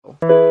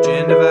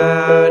Gen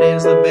Divide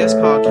is the best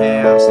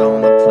podcast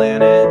on the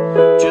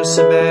planet. Just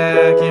sit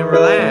back and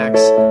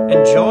relax.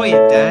 Enjoy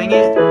it, dang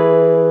it.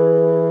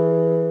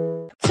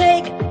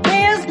 Take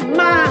this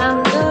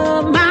mind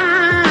of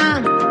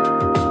mine.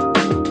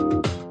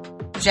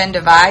 Gen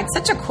Divide,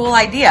 such a cool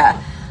idea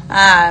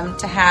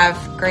to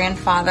have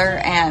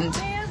grandfather and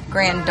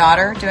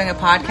granddaughter doing a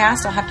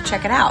podcast. I'll have to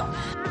check it out.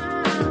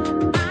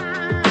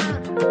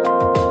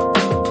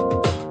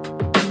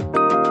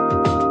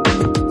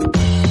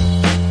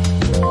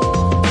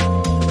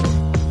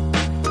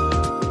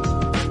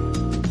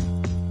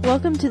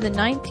 Welcome to the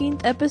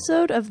 19th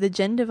episode of the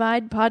Gen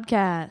Divide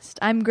podcast.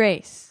 I'm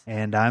Grace.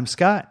 And I'm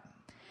Scott.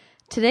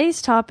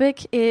 Today's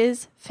topic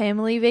is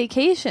family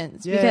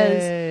vacations.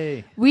 Yay.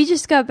 Because we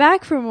just got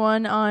back from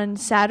one on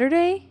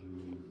Saturday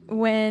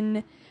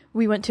when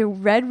we went to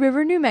Red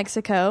River, New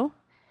Mexico.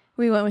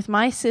 We went with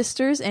my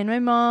sisters and my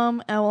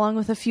mom, along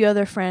with a few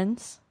other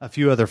friends. A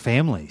few other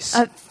families.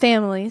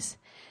 Families.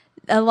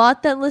 A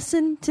lot that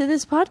listen to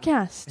this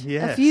podcast.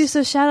 Yes. A few,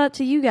 so shout out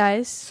to you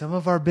guys. Some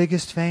of our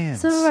biggest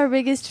fans. Some of our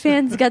biggest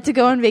fans got to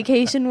go on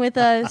vacation with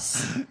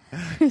us.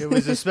 It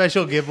was a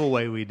special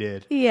giveaway we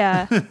did.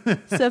 Yeah.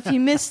 So if you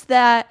missed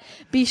that,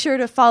 be sure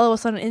to follow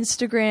us on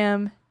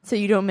Instagram so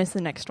you don't miss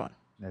the next one.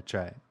 That's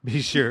right.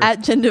 Be sure.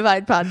 At Gen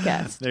Divide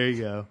Podcast. There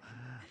you go.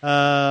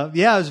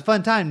 Yeah, it was a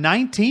fun time.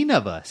 19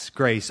 of us,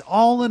 Grace,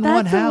 all in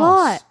one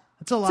house.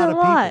 That's a lot. That's a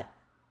lot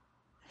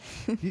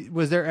of people.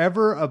 Was there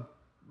ever a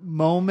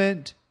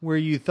moment where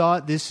you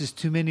thought this is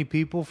too many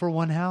people for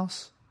one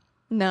house?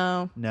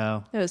 No.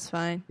 No. It was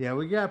fine. Yeah,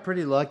 we got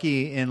pretty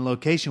lucky in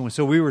location.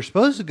 So we were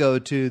supposed to go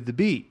to the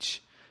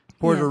beach,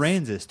 Port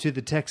Aransas, to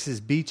the Texas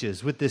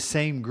beaches with this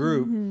same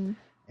group. Mm-hmm.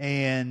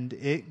 And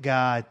it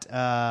got,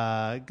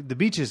 the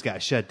beaches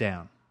got shut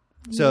down.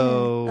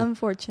 So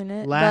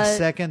unfortunate. Last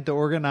second, the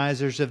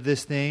organizers of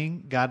this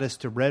thing got us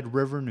to Red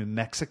River, New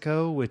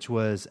Mexico, which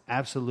was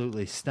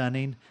absolutely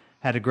stunning.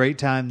 Had a great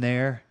time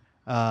there.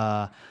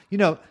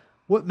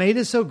 What made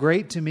it so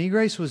great to me,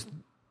 Grace, was,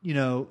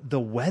 the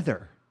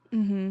weather.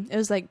 Mm-hmm. It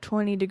was like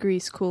 20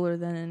 degrees cooler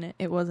than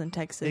it was in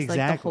Texas, exactly.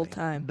 like the whole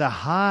time. The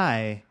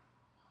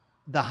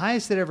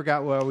highest it ever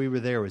got while we were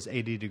there was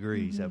 80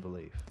 degrees, I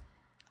believe.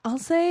 I'll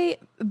say,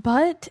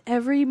 but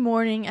every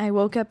morning I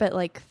woke up at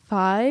like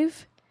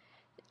 5,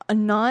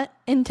 not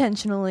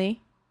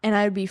intentionally, and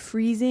I would be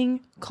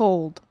freezing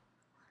cold.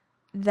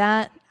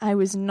 That I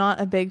was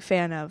not a big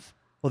fan of.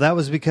 Well, that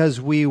was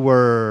because we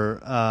were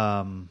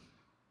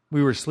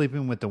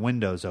sleeping with the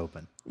windows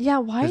open. Yeah,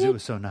 why because did it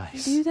was so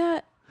nice. Do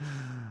that?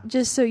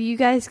 Just so you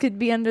guys could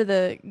be under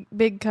the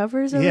big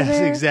covers over there?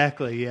 Yes,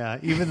 exactly, yeah.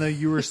 Even though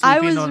you were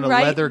sleeping on a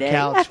leather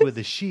couch with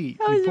a sheet.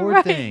 I was poor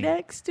right thing.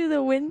 next to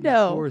the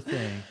window. You poor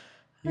thing.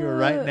 You were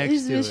right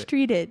next to it.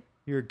 Mistreated.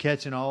 You were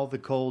catching all the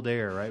cold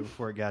air right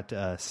before it got to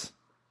us.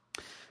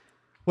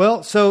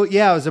 Well, so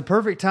yeah, it was a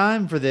perfect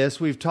time for this.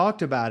 We've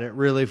talked about it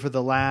really for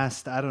the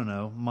last,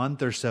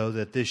 month or so,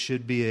 that this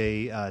should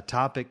be a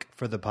topic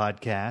for the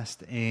podcast.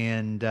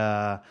 And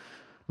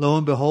lo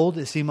and behold,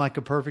 it seemed like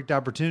a perfect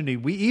opportunity.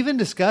 We even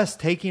discussed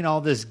taking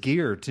all this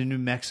gear to New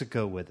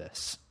Mexico with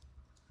us.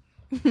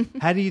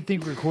 How do you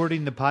think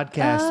recording the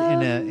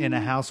podcast in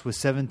a house with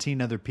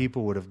 17 other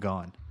people would have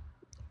gone?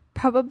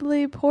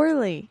 Probably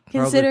poorly,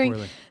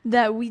 considering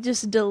that we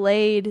just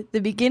delayed the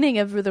beginning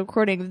of the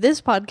recording of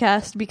this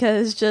podcast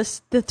because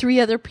just the 3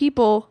 other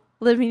people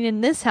living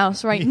in this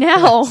house right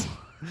now.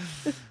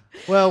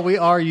 Well, we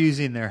are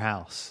using their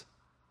house,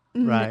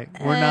 right?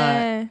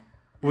 We're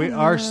not.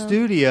 Our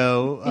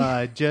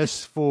studio,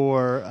 just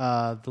for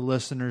the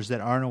listeners that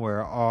aren't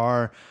aware,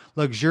 our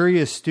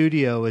luxurious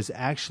studio is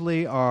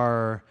actually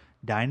our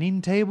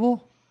dining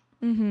table.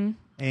 Mm-hmm.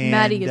 And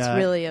Maddie gets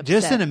really upset.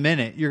 Just in a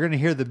minute, you're going to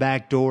hear the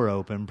back door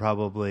open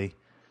probably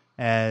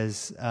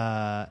as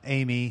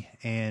Amy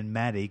and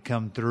Maddie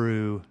come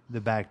through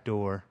the back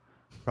door,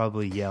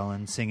 probably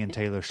yelling, singing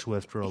Taylor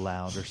Swift real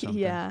loud or something.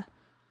 Yeah.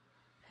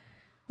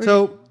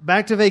 So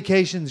back to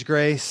vacations,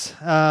 Grace.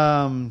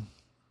 So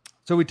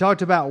we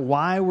talked about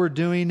why we're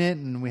doing it,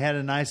 and we had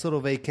a nice little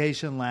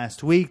vacation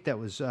last week that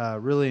was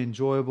really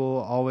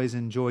enjoyable. Always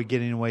enjoy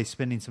getting away,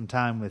 spending some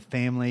time with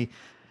family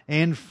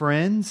and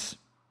friends.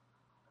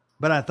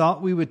 But I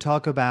thought we would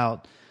talk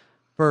about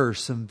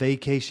first some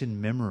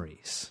vacation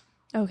memories.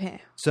 Okay.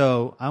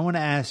 So I want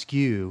to ask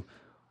you,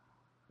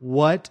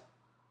 what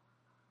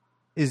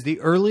is the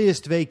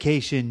earliest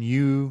vacation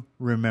you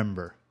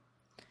remember?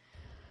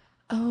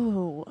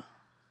 Oh.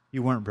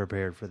 You weren't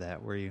prepared for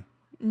that, were you?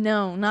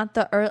 No, not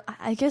the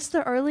I guess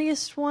the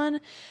earliest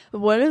one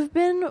would have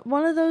been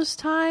one of those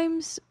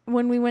times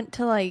when we went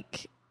to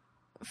like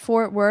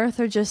Fort Worth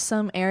or just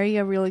some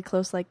area really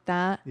close like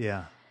that.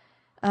 Yeah.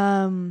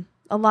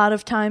 A lot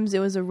of times it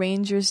was a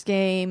Rangers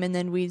game, and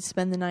then we'd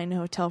spend the night in a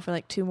hotel for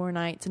like 2 more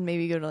nights and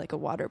maybe go to like a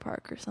water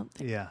park or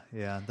something.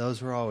 Yeah.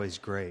 Those were always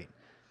great.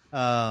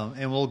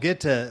 And we'll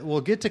get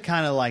to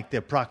kind of like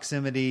the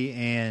proximity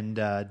and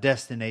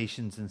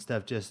destinations and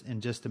stuff just in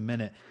just a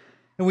minute.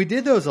 And we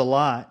did those a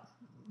lot.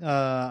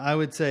 I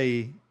would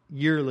say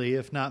yearly,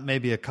 if not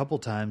maybe a couple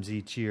times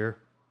each year.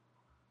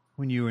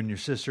 when you and your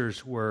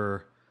sisters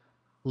were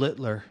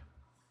littler.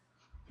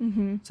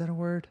 Mm-hmm. Is that a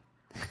word?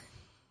 I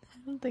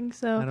don't think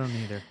so. I don't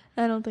either.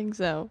 I don't think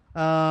so.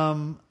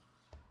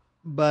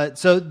 But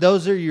so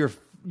those are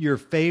your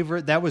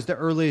favorite. That was the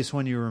earliest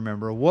one you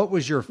remember. What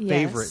was your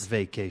favorite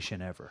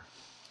vacation ever?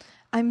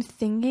 I'm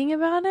thinking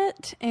about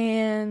it,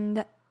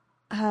 and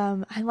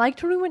I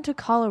liked when we went to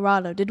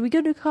Colorado. Did we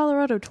go to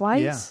Colorado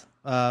twice?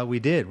 Yeah, we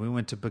did. We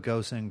went to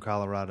Pagosa in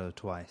Colorado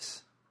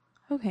twice.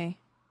 Okay.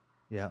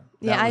 Yeah.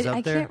 Yeah, was up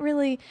I there?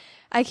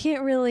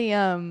 can't really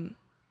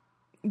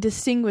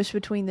distinguish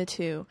between the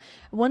two.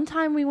 One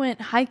time we went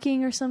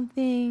hiking or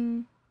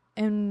something,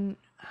 and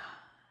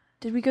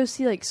did we go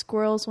see like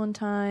squirrels one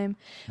time?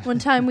 One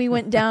time we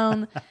went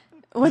down.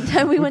 One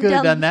time we went could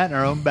down. have done that in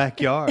our own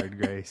backyard,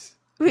 Grace.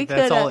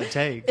 That's all it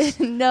takes.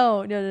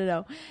 No.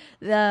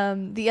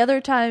 The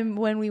other time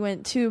when we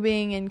went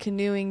tubing and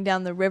canoeing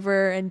down the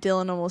river and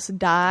Dylan almost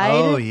died.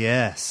 Oh,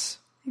 yes.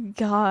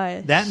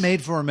 God. That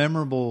made for a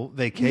memorable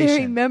vacation.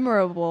 Very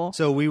memorable.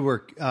 So we were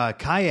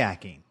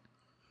kayaking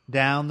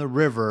down the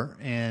river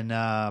in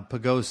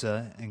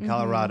Pagosa in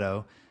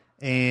Colorado.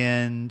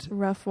 And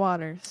Rough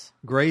waters.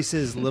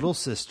 Grace's little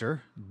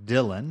sister,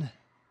 Dylan,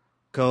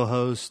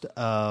 co-host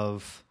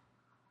of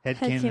Head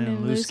Cannon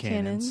and Loose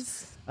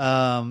Cannons.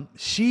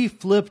 She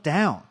flipped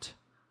out,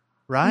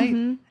 right?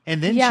 Mm-hmm.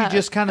 And then she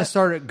just kind of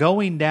started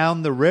going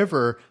down the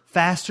river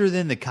faster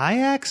than the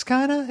kayaks,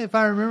 kind of, if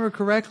I remember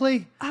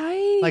correctly.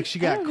 She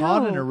got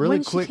caught in a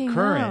really quick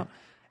current.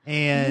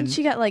 And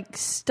she got like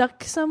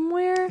stuck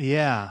somewhere.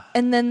 Yeah.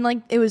 And then like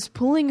it was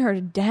pulling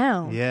her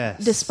down.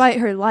 Yes. Despite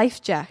her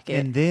life jacket.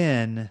 And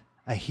then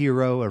a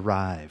hero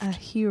arrived. A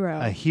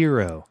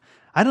hero.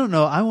 I don't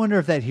know. I wonder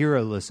if that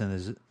hero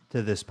listens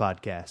to this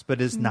podcast.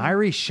 But it's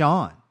Nairi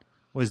Sean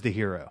was the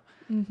hero.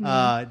 Mm-hmm.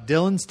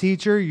 Dylan's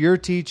teacher, your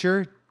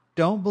teacher.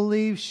 Don't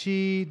believe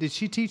did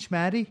she teach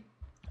Maddie?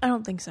 I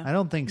don't think so. I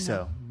don't think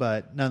so.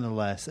 But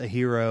nonetheless, a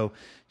hero.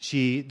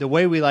 The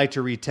way we like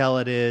to retell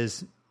it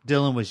is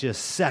Dylan was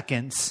just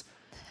seconds,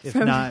 if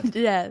not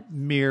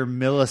mere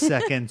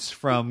milliseconds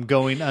from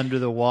going under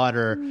the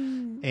water.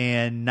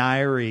 And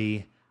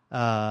Nairi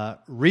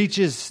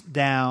reaches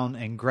down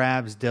and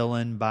grabs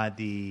Dylan by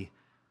the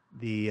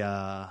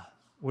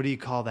what do you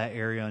call that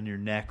area on your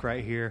neck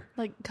right here?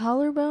 Like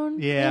collarbone?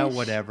 Yeah,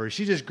 whatever.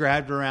 She just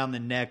grabbed her around the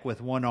neck with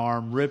one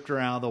arm, ripped her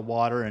out of the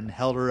water, and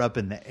held her up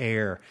in the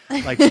air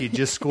like she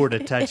just scored a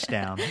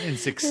touchdown in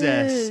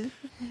success.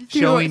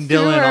 Showing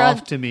Dylan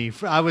off to me.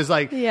 I was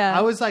like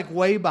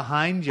way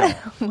behind y'all.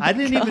 I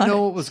didn't even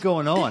know what was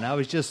going on. I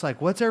was just like,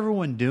 what's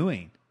everyone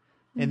doing?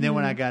 And then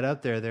when I got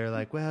up there, they're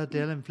like, well,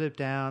 Dylan flipped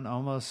down,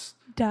 almost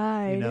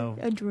died,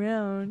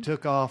 drowned,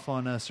 took off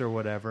on us or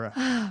whatever.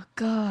 Oh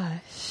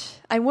gosh.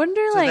 I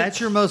wonder,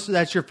 so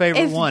that's your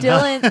favorite one,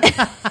 Dylan,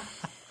 huh?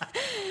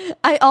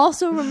 I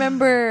also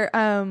remember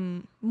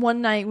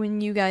one night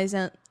when you guys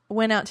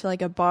went out to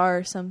like a bar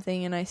or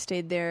something, and I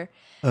stayed there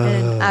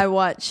and I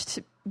watched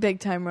Big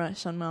Time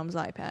Rush on Mom's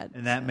iPad.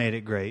 And that made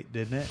it great,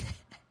 didn't it?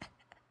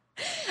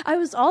 I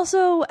was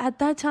also at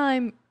that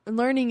time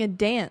learning a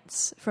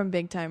dance from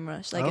Big Time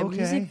Rush, like a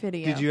music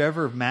video. Did you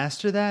ever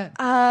master that?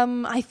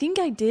 I think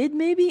I did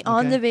maybe.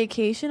 On the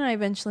vacation, I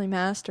eventually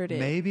mastered it.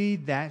 Maybe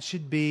that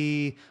should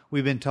be,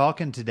 we've been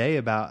talking today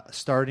about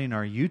starting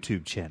our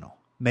YouTube channel.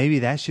 Maybe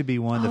that should be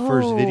one of the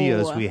first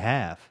videos we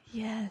have.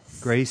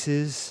 Yes.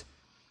 Grace's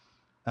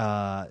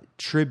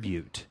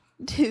tribute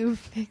to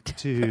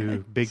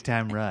Big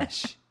Time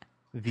Rush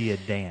via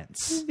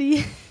dance.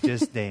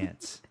 Just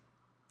dance.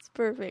 It's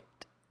perfect.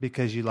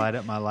 Because you light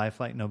up my life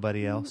like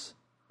nobody else.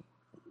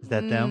 Is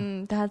that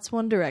them? That's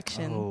One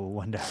Direction. Oh,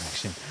 One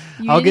Direction.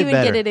 You I'll didn't get even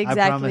better. get it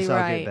exactly I promise right.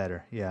 I'll get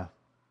better. Yeah.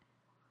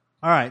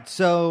 All right.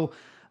 So,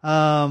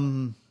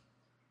 there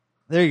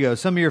you go.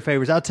 Some of your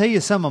favorites. I'll tell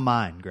you some of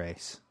mine,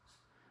 Grace.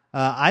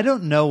 I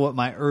don't know what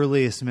my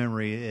earliest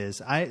memory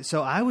is.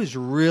 I was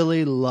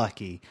really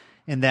lucky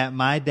in that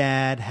my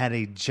dad had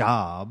a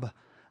job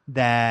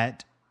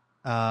that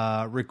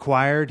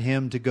required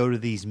him to go to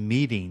these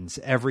meetings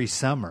every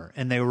summer,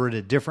 and they were at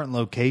a different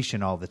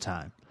location all the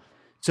time.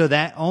 So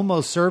that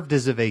almost served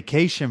as a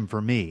vacation for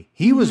me.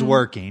 He was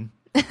working,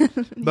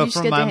 but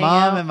for my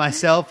mom and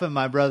myself and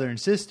my brother and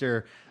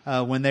sister,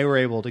 when they were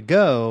able to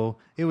go,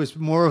 it was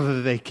more of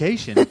a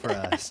vacation for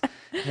us.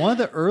 One of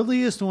the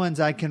earliest ones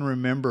I can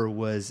remember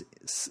was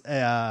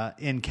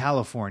in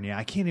California.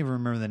 I can't even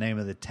remember the name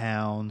of the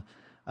town.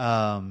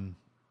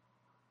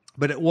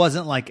 But it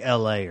wasn't like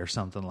LA or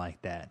something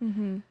like that.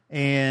 Mm-hmm.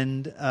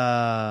 And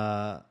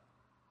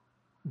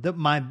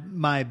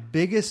my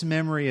biggest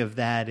memory of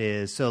that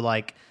is, so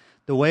like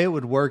the way it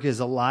would work is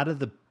a lot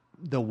of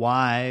the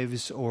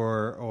wives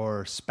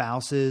or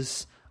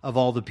spouses of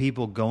all the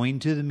people going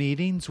to the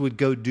meetings would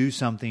go do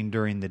something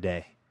during the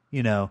day.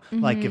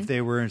 Like if they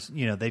were,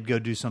 they'd go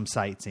do some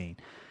sightseeing.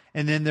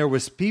 And then there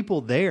was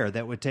people there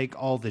that would take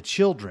all the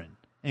children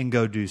and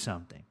go do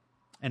something.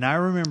 And I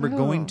remember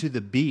going to the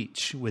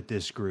beach with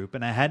this group,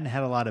 and I hadn't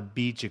had a lot of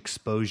beach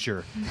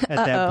exposure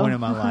at that point in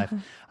my life.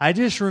 I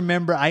just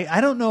remember,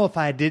 I don't know if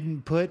I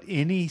didn't put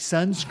any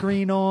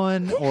sunscreen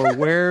on or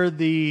where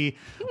the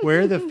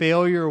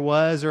failure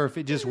was, or if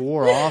it just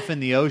wore off in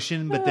the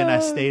ocean, but then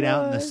I stayed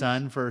out in the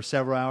sun for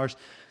several hours.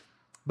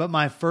 But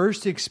my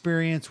first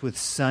experience with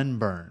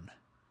sunburn,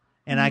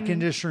 and I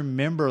can just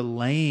remember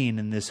laying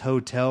in this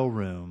hotel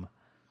room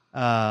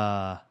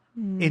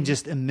in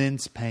just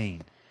immense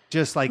pain.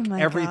 Just like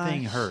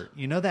everything hurt.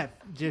 You know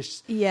that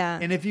just... Yeah.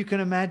 And if you can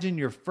imagine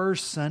your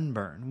first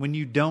sunburn, when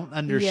you don't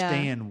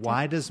understand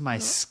why does my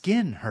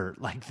skin hurt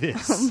like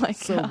this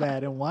so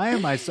bad, and why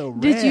am I so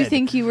red? Did you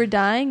think you were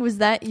dying? Was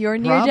that your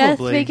near-death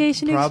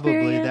vacation experience?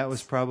 Probably. That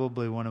was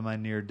probably one of my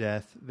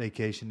near-death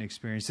vacation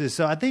experiences.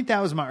 So I think that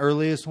was my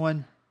earliest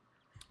one.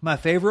 My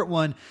favorite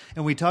one,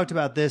 and we talked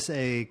about this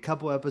a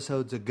couple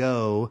episodes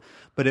ago,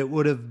 but it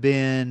would have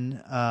been...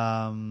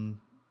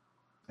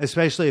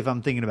 especially if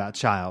I'm thinking about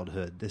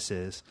childhood, this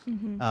is,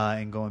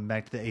 and going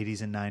back to the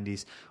 80s and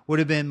 90s, would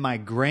have been my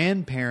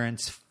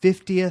grandparents'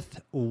 50th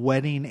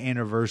wedding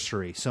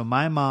anniversary. So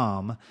my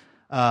mom,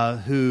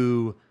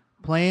 who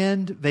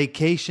planned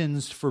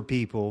vacations for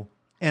people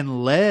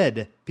and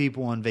led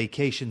people on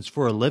vacations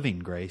for a living,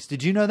 Grace.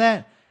 Did you know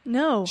that?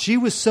 No. She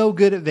was so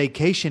good at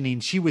vacationing,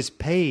 she was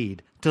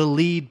paid to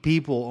lead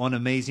people on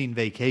amazing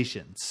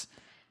vacations.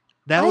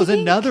 That was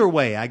another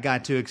way I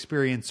got to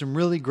experience some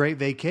really great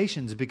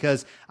vacations,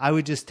 because I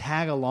would just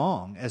tag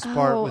along as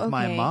part with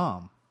my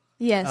mom.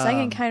 Yes, I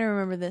can kind of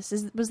remember this.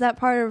 Was that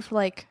part of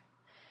like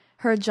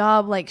her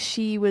job? Like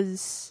she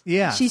was,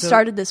 she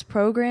started this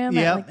program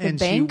at like the and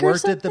bank she or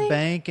worked something? at the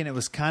bank, and it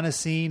was kind of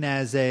seen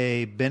as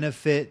a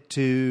benefit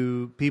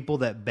to people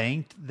that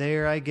banked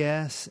there, I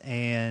guess.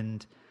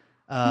 And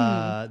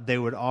they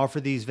would offer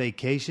these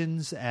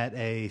vacations at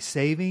a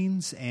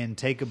savings and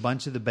take a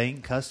bunch of the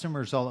bank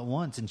customers all at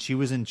once. And she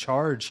was in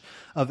charge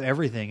of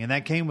everything. And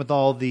that came with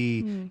all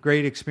the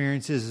great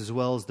experiences as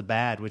well as the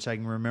bad, which I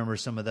can remember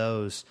some of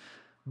those.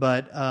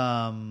 But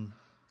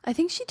I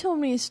think she told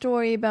me a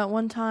story about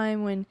one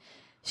time when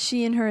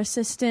she and her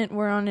assistant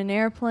were on an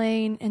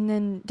airplane, and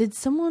then did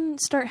someone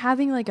start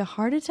having like a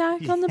heart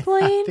attack on the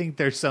plane? I think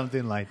there's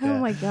something like that. Oh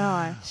my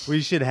gosh.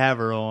 We should have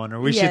her on, or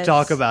we should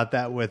talk about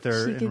that with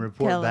her and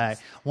report back.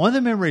 One of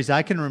the memories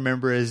I can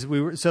remember is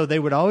they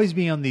would always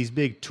be on these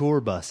big tour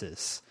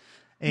buses.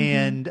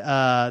 And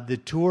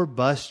the tour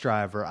bus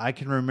driver, I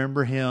can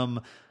remember him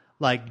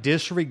like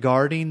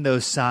disregarding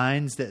those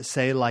signs that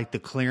say like the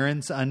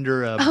clearance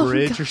under a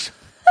bridge or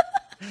something.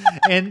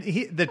 And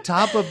the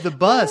top of the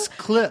bus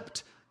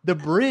clipped the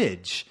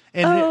bridge,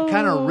 and it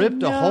kind of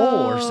ripped a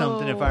hole or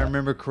something, if I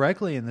remember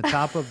correctly, in the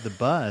top of the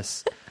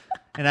bus.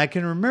 And I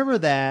can remember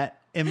that.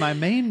 And my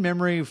main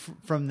memory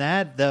from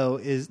that, though,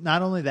 is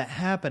not only that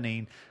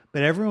happening,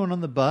 but everyone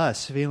on the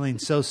bus feeling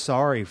so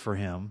sorry for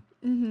him.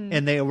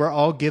 And they were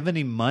all giving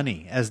him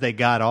money as they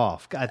got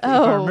off. If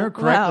I remember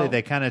correctly,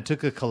 they kind of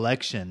took a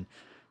collection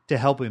to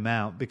help him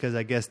out, because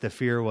I guess the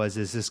fear was,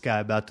 is this guy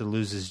about to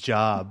lose his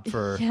job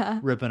for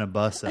ripping a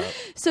bus up?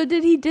 So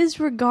did he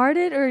disregard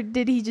it, or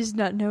did he just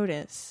not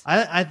notice?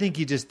 I think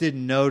he just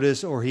didn't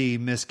notice, or he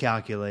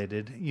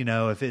miscalculated. You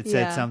know, if it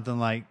said something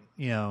like,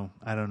 I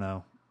don't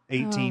know,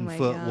 18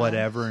 foot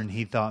whatever, and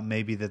he thought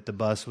maybe that the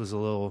bus was a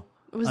little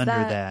under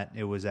that,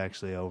 it was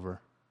actually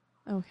over.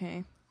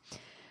 Okay.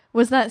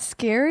 Was that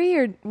scary,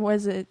 or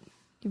was it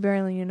you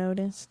barely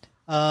noticed?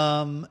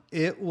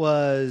 It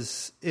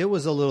was a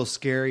little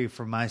scary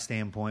from my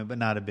standpoint, but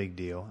not a big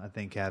deal. I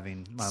think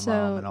having my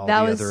mom and all the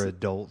other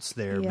adults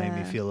there made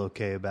me feel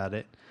okay about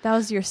it. That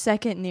was your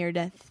second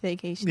near-death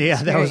vacation. Yeah,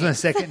 experience. That was my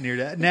second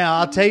near-death. Now,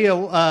 I'll tell you,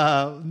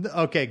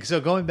 okay,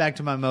 so going back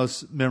to my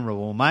most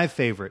memorable, my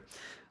favorite,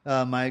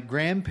 my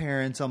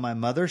grandparents on my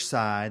mother's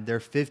side, their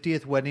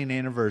 50th wedding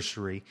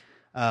anniversary,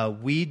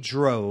 we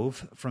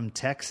drove from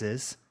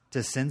Texas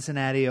to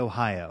Cincinnati,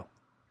 Ohio,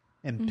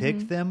 and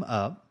picked them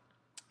up.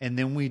 And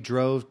then we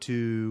drove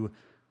to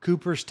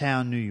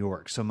Cooperstown, New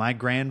York. So my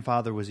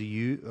grandfather was a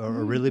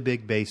really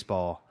big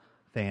baseball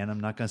fan. I'm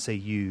not going to say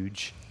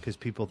huge, because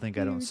people think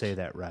I don't say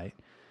that right.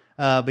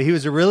 But he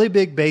was a really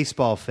big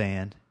baseball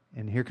fan.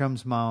 And here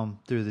comes Mom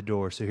through the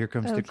door. So here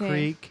comes the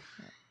creek.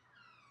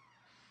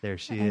 There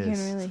she is.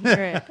 I can really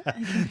hear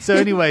it. So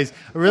anyways,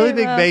 a really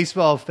big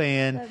baseball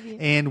fan.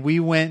 And we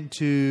went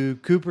to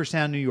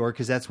Cooperstown, New York,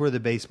 because that's where the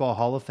Baseball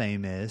Hall of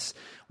Fame is.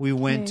 We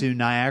went to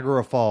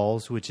Niagara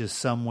Falls, which is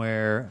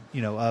somewhere,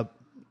 up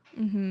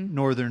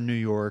northern New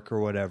York or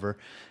whatever.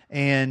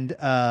 And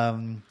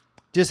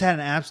just had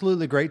an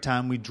absolutely great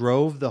time. We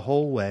drove the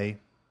whole way.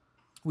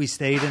 We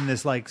stayed in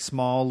this like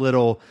small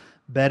little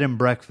bed and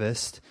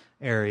breakfast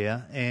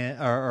area, and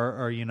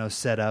or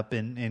set up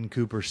in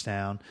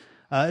Cooperstown.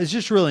 It's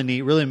just really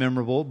neat, really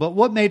memorable. But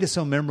what made it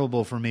so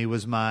memorable for me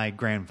was my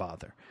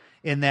grandfather,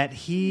 in that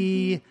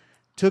he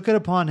took it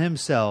upon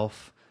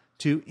himself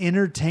to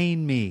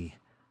entertain me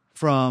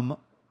from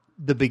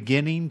the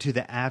beginning to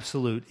the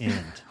absolute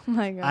end. Oh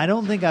my God. I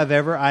don't think I've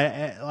ever,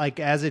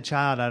 as a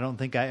child, I don't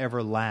think I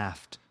ever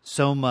laughed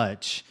so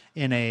much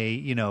in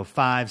a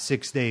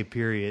 5-6 day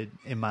period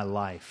in my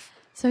life.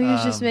 So he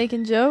was just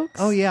making jokes?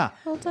 Oh yeah,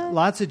 Whole time?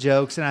 lots of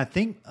jokes, and I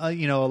think a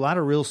lot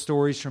of real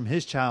stories from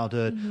his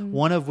childhood.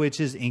 One of which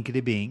is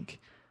Inkity Bink,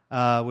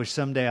 which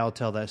someday I'll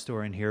tell that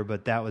story in here.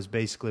 But that was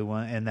basically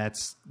one, and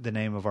that's the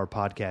name of our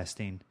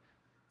podcasting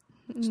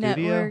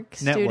studio.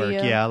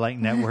 Network. Yeah, I like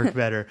network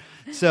better.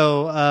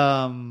 So,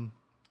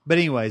 but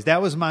anyways,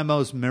 that was my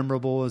most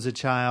memorable as a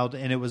child,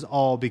 and it was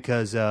all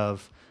because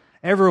of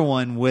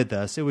everyone with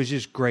us. It was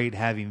just great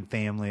having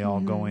family all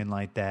going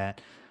like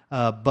that.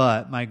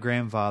 But my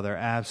grandfather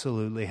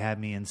absolutely had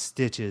me in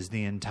stitches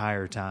the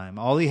entire time.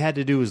 All he had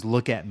to do was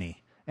look at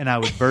me, and I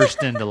would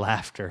burst into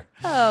laughter.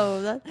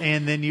 Oh,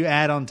 And then you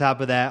add on top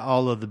of that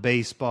all of the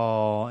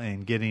baseball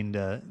and getting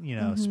to,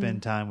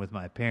 spend time with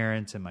my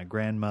parents and my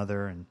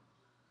grandmother. And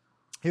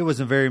it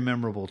was a very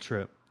memorable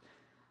trip.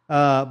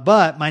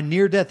 But my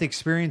near-death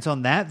experience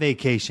on that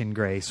vacation,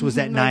 Grace, was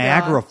at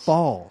Niagara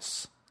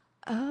Falls.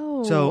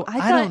 Oh, So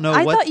I don't know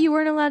I what- thought you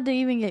weren't allowed to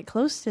even get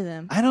close to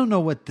them. I don't know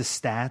what the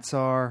stats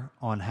are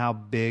on how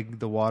big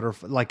the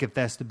waterfall, like if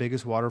that's the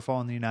biggest waterfall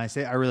in the United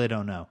States. I really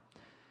don't know.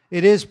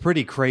 It is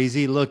pretty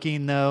crazy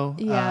looking though.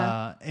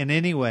 Yeah. And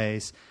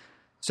anyways,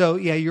 so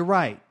yeah, you're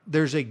right.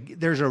 There's a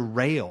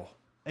rail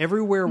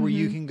everywhere where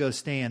you can go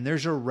stand.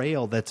 There's a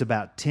rail that's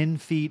about 10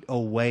 feet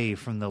away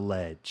from the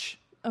ledge.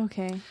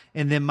 Okay.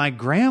 And then my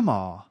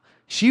grandma,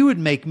 she would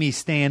make me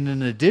stand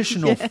an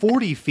additional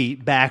 40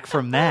 feet back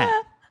from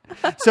that.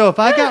 So if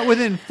I got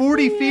within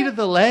 40 feet of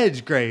the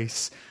ledge,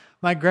 Grace,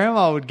 my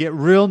grandma would get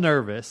real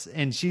nervous,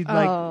 and she'd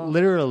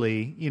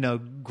literally,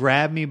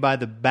 grab me by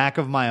the back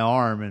of my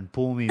arm and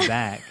pull me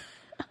back.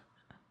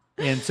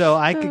 And so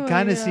I could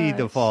kind of see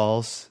the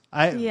falls.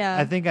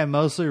 I think I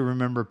mostly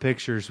remember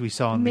pictures we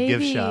saw in the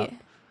gift shop.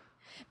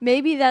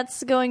 Maybe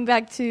that's going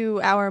back to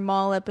our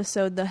mall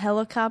episode, the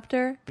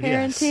helicopter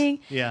parenting.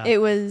 Yes. Yeah. It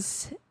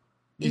was...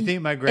 You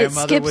think my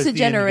grandmother skips was a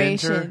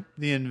generation.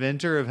 the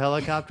inventor of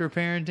helicopter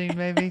parenting,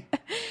 maybe?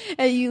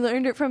 And you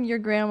learned it from your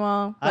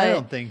grandma. I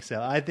don't think so.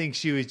 I think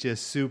she was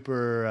just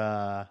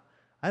super,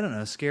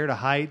 scared of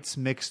heights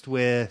mixed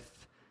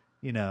with,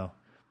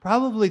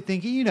 probably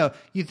thinking,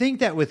 you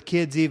think that with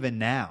kids even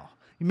now.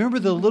 You remember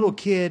the little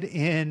kid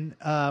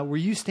were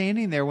you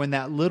standing there when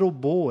that little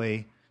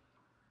boy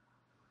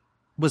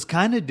was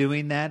kind of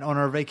doing that on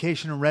our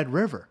vacation in Red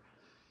River?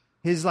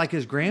 His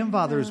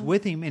grandfather was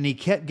with him, and he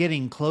kept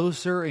getting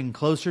closer and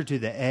closer to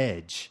the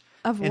edge.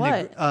 Of And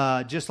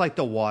what? just like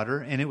the water,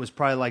 and it was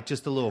probably like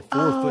just a little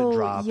 4-foot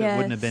drop. yes. It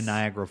wouldn't have been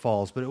Niagara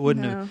Falls, but it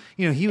wouldn't No.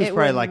 have. He was It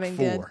probably wouldn't like have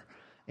been 4,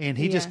 good. and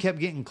he just Yeah. kept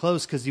getting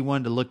close because he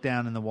wanted to look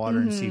down in the water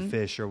and see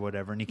fish or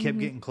whatever, and he kept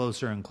getting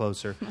closer and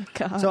closer.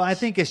 gosh. So I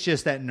think it's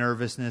just that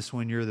nervousness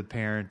when you're the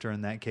parent, or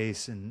in that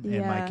case, in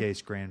my Yeah.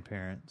 case,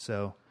 grandparent.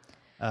 So.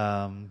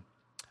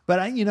 But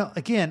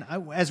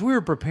as we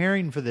were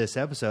preparing for this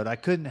episode, I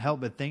couldn't help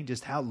but think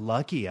just how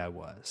lucky I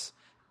was,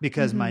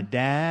 because my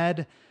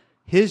dad,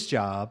 his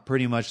job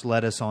pretty much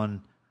led us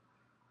on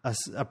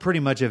a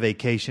pretty much a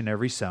vacation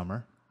every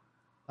summer.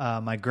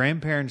 My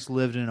grandparents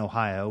lived in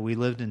Ohio. We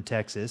lived in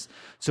Texas.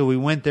 So we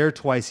went there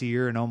twice a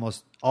year and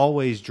almost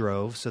always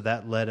drove. So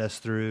that led us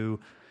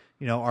through,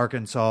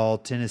 Arkansas,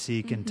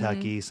 Tennessee,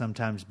 Kentucky,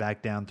 sometimes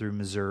back down through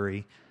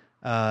Missouri,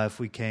 if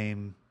we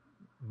came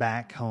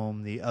back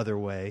home the other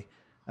way.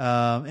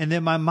 And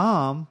then my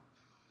mom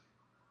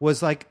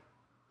was like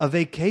a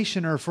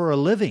vacationer for a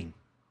living.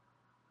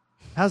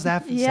 How's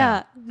that sound?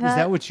 Yeah, Is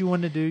that what you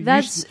want to do?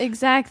 That's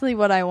exactly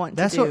what I want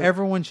That's to do. what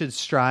everyone should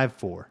strive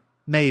for.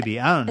 Maybe.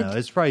 I don't know.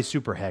 It's probably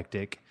super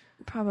hectic.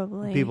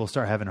 Probably. People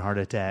start having heart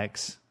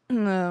attacks.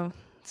 No,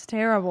 it's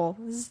terrible.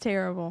 This is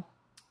terrible.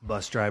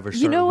 Bus drivers You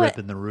start know what?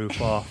 ripping the roof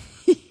off.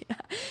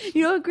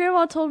 You know what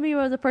Grandma told me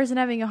about the person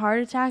having a heart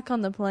attack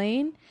on the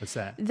plane? What's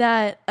that?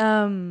 That,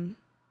 I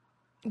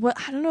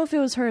don't know if it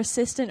was her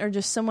assistant or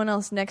just someone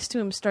else next to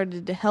him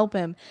started to help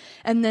him.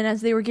 And then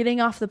as they were getting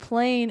off the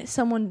plane,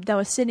 someone that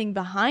was sitting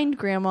behind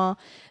Grandma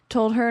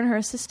told her and her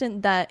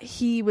assistant that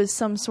he was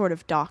some sort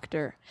of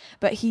doctor,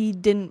 but he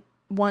didn't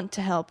want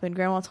to help. And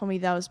Grandma told me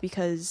that was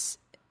because,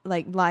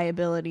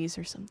 liabilities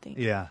or something.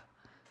 Yeah.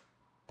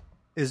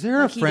 Is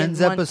there a he Friends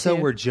didn't want episode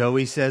to. where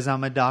Joey says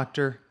I'm a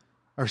doctor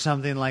or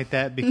something like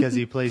that because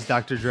he plays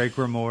Dr. Drake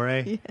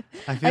Ramore?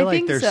 I feel like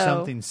think there's so.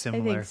 something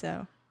similar. I think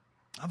so.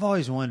 I've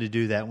always wanted to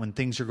do that when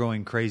things are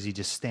going crazy.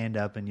 Just stand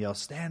up and yell,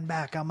 "Stand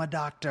back! I'm a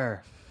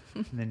doctor,"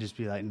 and then just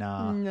be like,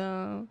 "Nah."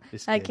 No,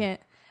 Just I kidding.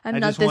 can't. I'm I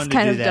not just this wanted to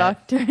kind do of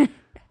that. doctor.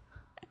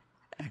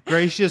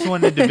 Grace just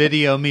wanted to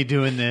video me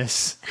doing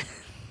this.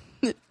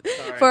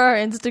 For our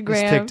It's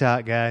Instagram.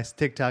 TikTok, guys.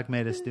 TikTok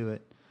made us do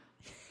it.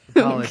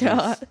 Oh, Apologies.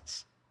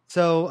 gosh.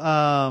 So,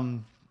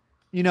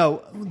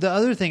 the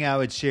other thing I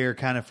would share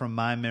kind of from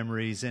my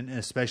memories, and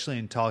especially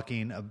in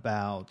talking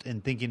about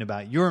and thinking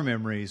about your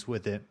memories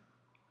with it,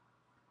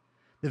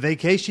 the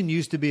vacation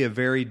used to be a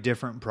very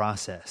different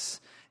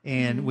process.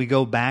 And we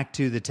go back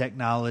to the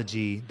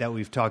technology that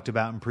we've talked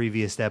about in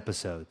previous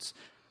episodes.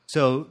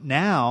 So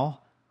now,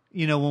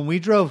 when we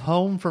drove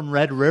home from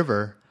Red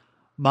River,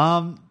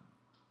 Mom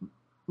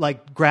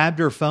like grabbed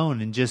her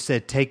phone and just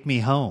said, "Take me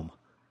home."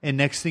 And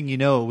next thing you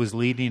know, it was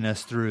leading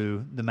us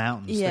through the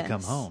mountains to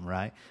come home,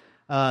 right?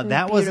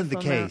 That wasn't the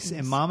beautiful case. mountains.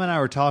 And Mom and I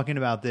were talking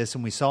about this,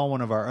 and we saw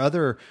one of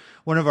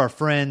our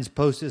friends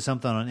posted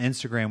something on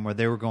Instagram where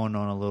they were going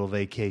on a little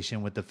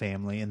vacation with the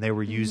family, and they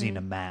were using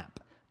a map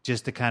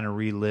just to kind of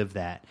relive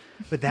that.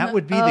 But that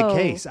would be the Oh.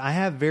 case. I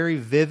have very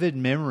vivid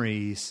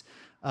memories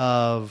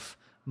of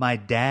my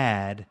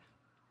dad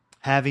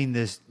having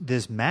this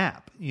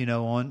map,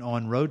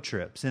 on road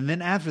trips. And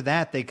then after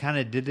that, they kind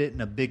of did it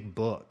in a big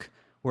book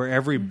where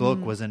every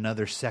book was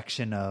another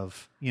section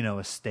of,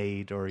 a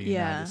state or a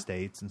United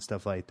States and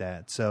stuff like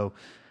that. So,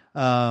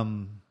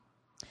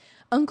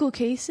 Uncle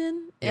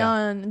Kaysen,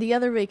 on the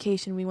other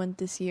vacation we went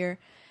this year,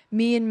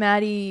 me and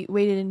Maddie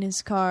waited in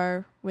his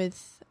car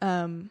with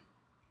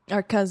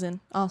our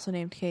cousin, also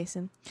named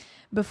Kaysen,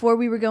 before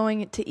we were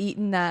going to eat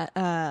in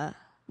that,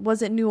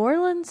 was it New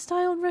Orleans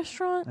style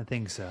restaurant? I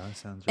think so. That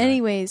sounds right.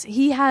 Anyways,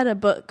 he had a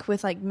book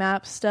with like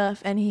map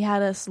stuff, and he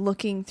had us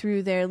looking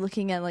through there,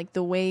 looking at like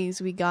the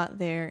ways we got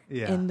there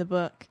in the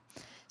book.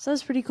 So that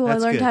was pretty cool.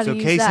 That's I learned good. how to So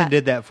use Kaysen that.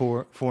 did that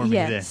for me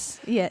Yes,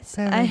 yes.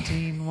 then.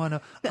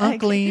 1710,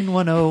 Unclean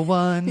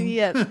 101.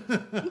 Yep.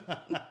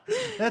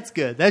 That's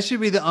good. That should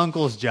be the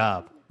uncle's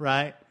job,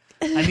 right?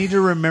 I need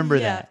to remember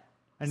Yeah. that.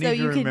 I need So to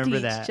you can remember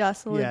teach that.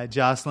 Jocelyn. Yeah,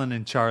 Jocelyn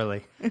and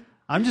Charlie.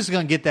 I'm just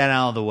going to get that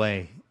out of the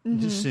way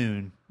just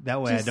soon. That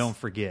way I Just don't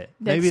forget.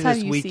 next Maybe time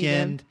this you see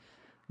weekend, them,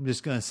 I'm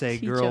just going to say,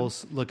 teach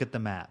girls, look at the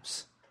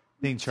maps.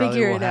 Think Charlie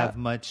Figure will it have out.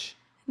 much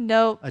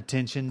Nope.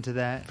 attention to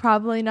that?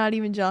 Probably not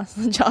even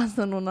Jocelyn.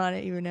 Jocelyn will not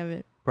even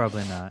have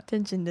Probably not.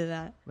 attention to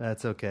that.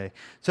 That's okay.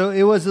 So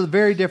it was a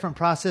very different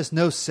process.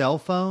 No cell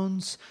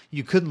phones.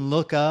 You couldn't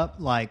look up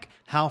like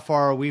how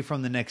far are we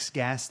from the next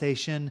gas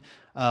station?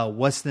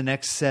 What's the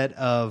next set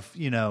of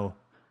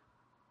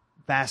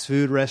fast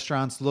food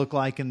restaurants look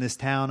like in this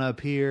town up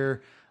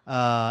here?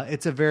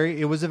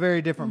 It was a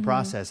very different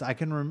process. I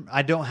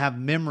don't have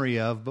memory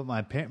of, but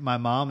my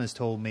mom has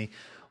told me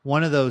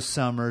one of those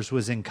summers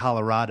was in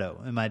Colorado,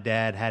 and my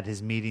dad had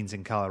his meetings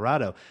in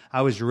Colorado.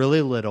 I was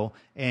really little,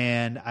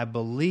 and I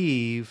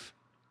believe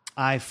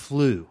I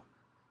flew.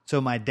 So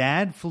my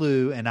dad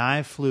flew, and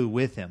I flew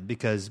with him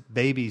because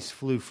babies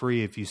flew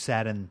free if you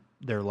sat in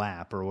their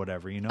lap or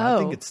whatever. I think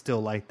Oh. it's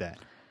still like that.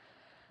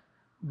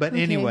 But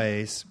Okay.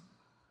 anyways,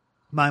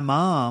 my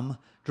mom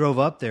drove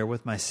up there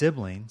with my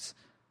siblings,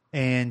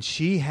 and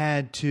she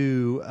had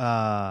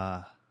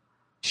a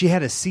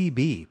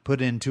CB put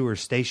into her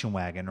station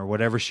wagon or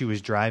whatever she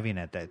was driving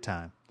at that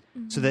time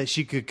so that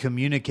she could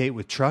communicate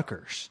with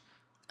truckers.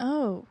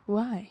 Oh,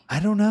 why? I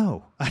don't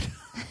know.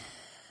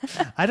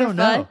 I don't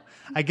know. fun?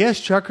 I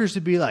guess truckers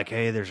would be like,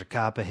 "Hey, there's a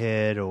cop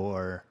ahead,"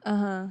 or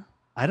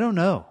I don't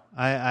know.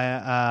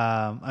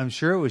 I'm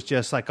sure it was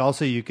just like.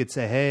 Also, you could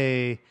say,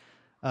 "Hey,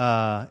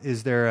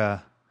 is there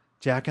a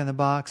Jack in the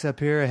Box up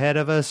here ahead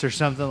of us," or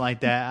something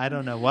like that. I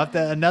don't know. We'll have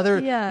to,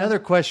 another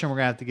question we're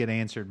gonna have to get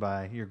answered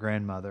by your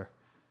grandmother.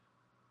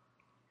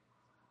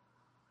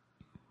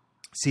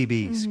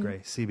 CBs,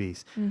 Grace,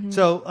 CBs.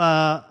 So,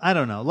 I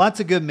don't know. Lots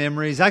of good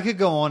memories. I could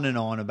go on and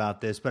on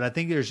about this, but I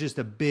think there's just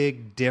a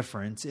big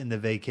difference in the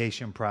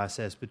vacation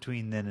process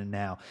between then and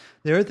now.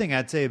 The other thing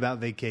I'd say about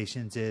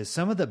vacations is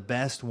some of the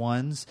best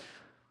ones,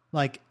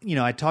 like,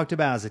 I talked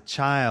about as a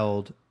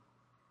child,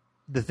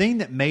 the thing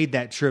that made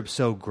that trip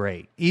so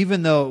great,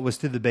 even though it was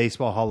to the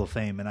Baseball Hall of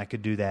Fame and I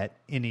could do that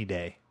any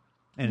day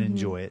and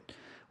enjoy it,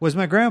 was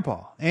my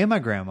grandpa and my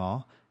grandma.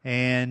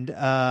 And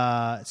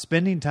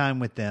spending time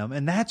with them.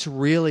 And that's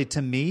really,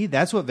 to me,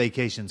 that's what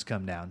vacations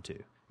come down to.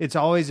 It's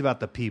always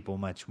about the people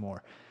much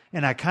more.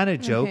 And I kind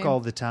of joke all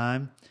the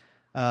time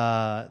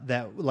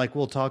that, like,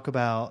 we'll talk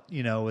about,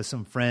 with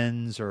some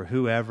friends or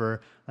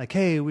whoever, like,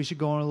 hey, we should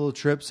go on a little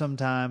trip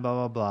sometime, blah,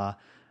 blah, blah.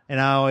 And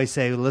I always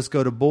say, well, let's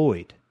go to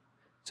Boyd.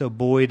 So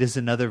Boyd is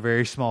another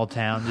very small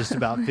town, just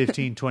about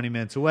 15, 20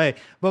 minutes away.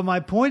 But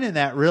my point in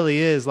that really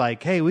is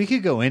like, hey, we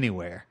could go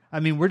anywhere. I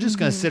mean, we're just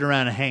going to sit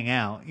around and hang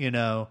out,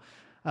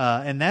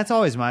 and that's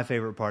always my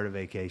favorite part of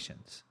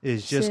vacations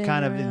is just Sitting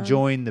kind of around.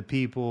 enjoying the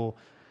people.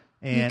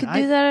 And You could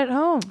do that at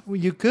home. Well,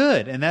 you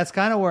could, and that's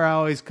kind of where I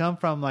always come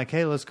from. Like,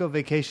 hey, let's go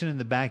vacation in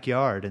the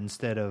backyard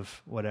instead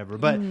of whatever.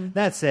 But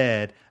that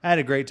said, I had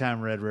a great time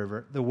in Red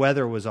River. The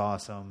weather was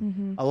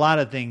awesome. A lot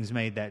of things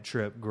made that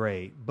trip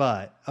great,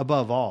 but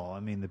above all, I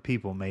mean, the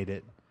people made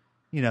it.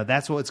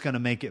 That's what's going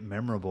to make it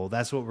memorable.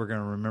 That's what we're going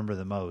to remember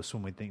the most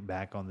when we think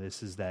back on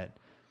this. Is that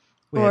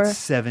we Or- had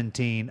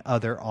 17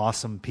 other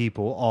awesome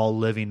people all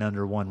living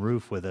under one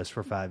roof with us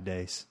for 5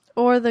 days.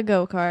 Or the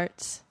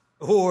go-karts.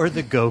 Or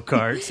the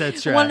go-karts.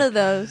 That's right. One of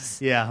those.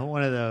 Yeah,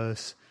 one of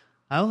those.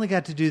 I only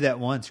got to do that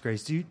once,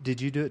 Grace. Did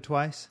you do it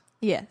twice?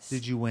 Yes.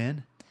 Did you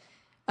win?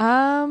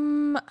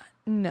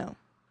 No.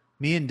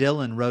 Me and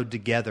Dylan rode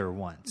together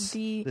once.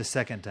 The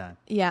second time.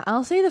 Yeah,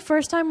 I'll say the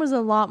first time was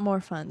a lot more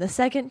fun. The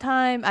second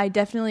time, I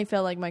definitely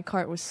felt like my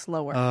cart was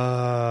slower.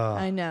 Oh.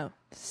 I know.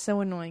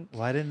 So annoying.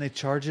 Why didn't they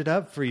charge it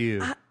up for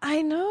you?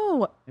 I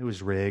know. It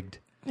was rigged.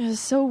 It was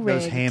so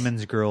rigged. Those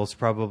Hammonds girls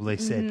probably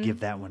said,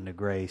 give that one to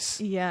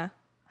Grace. Yeah.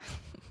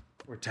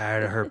 We're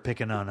tired of her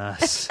picking on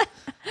us.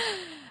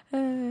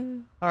 All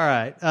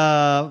right.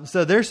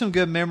 So there's some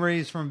good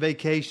memories from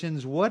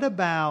vacations. What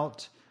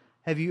about,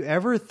 have you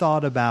ever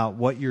thought about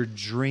what your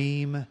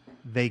dream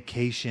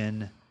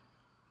vacation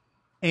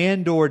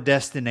and or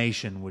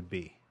destination would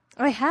be?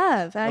 I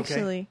have,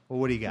 actually. Okay. Well,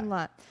 what do you got? A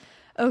lot.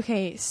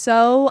 Okay,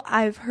 so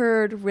I've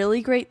heard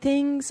really great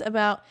things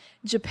about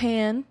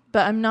Japan,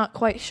 but I'm not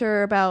quite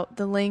sure about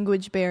the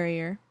language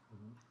barrier.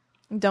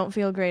 Don't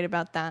feel great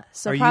about that.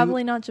 So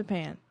probably not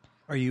Japan.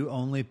 Are you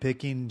only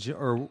picking,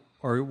 or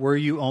were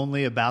you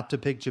only about to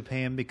pick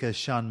Japan because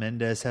Shawn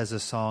Mendes has a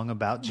song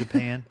about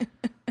Japan?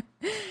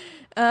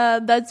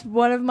 That's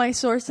one of my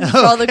sources for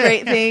all the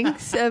great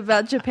things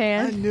about I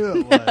Japan. knew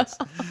it was.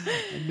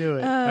 I knew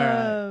it. All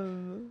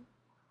right.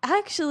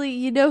 Actually,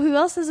 you know who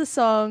else has a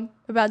song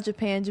about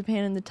Japan?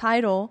 Japan in the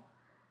title.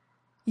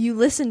 You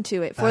listened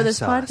to it for Five this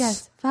Sauce.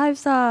 podcast. 5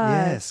 Sauce.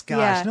 Yes, gosh,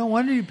 Yeah. no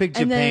wonder you picked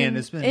And Japan. then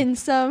It's been in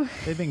some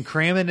they've been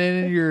cramming it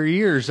into your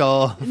ears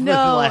all for the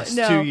last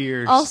 2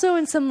 years. Also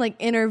in some like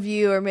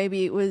interview, or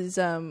maybe it was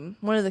one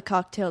of the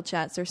cocktail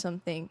chats or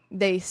something,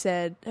 they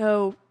said,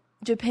 "Oh,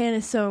 Japan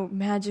is so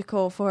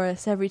magical for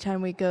us every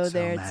time we go So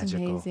there. It's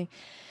magical. amazing."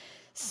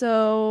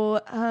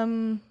 So,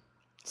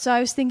 so I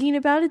was thinking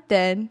about it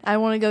then. I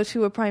want to go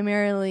to a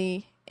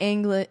primarily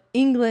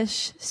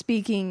English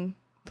speaking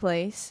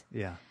place.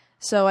 Yeah.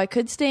 So I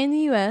could stay in the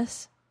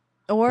U.S.,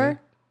 or Okay.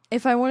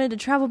 if I wanted to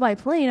travel by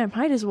plane, I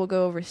might as well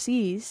go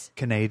overseas.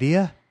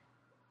 Canada?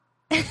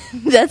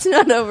 That's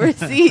not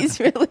overseas,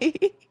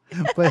 really.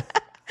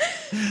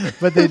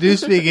 But they do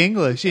speak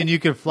English, and you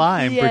can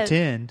fly and Yes.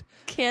 pretend.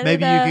 Canada.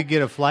 Maybe you could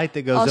get a flight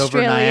that goes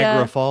Australia. over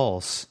Niagara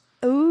Falls.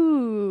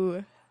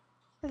 Ooh.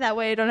 That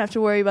way I don't have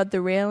to worry about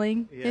the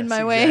railing in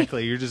my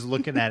exactly. You're just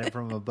looking at it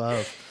from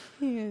above,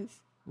 way. Yes.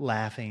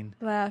 laughing.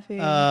 Laughing.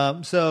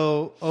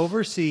 So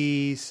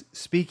overseas,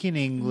 speaking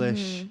English,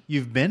 Mm-hmm.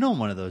 you've been on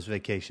one of those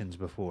vacations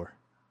before.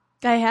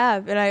 I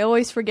have, and I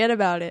always forget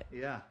about it.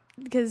 Yeah.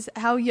 Because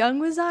how young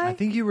was I? I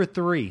think you were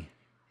 3.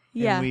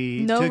 yeah. And we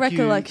No took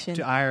recollection.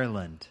 you to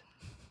Ireland.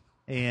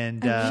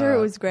 And I'm sure it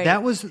was great.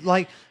 That was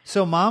like,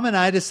 so Mom and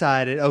I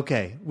decided,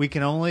 okay, we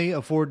can only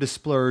afford to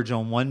splurge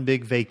on one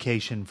big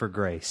vacation for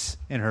Grace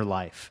in her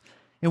life.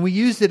 And we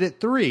used it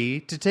at 3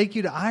 to take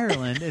you to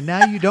Ireland, and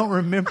now you don't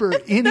remember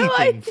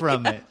anything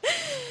from it.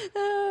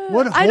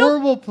 What I don't-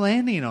 horrible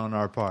planning on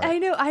our part. I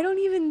know. I don't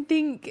even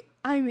think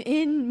I'm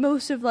in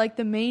most of like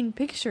the main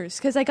pictures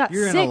because I got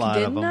You're sick, in a lot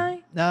didn't of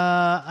them.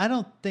 I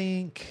don't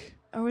think...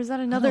 Or was that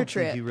I another don't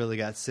trip? think you really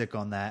got sick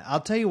on that. I'll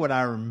tell you what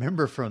I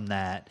remember from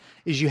that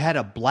is you had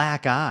a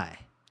black eye.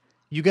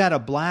 You got a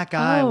black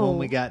eye Oh. when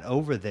we got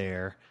over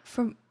there.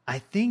 From I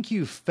think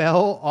you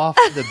fell off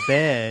the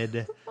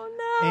bed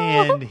oh no,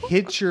 and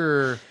hit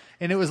your,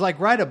 and it was like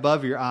right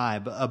above your eye,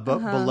 but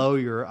below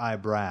your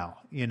eyebrow,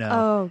 you know.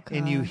 Oh,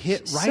 and you gosh. hit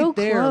right So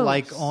there, close.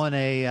 like on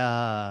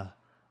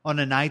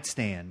a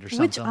nightstand or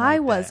something. which eye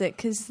like was that. it?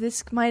 Because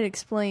this might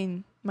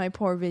explain my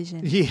poor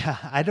vision. Yeah,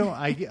 I don't.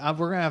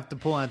 We're gonna have to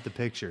pull out the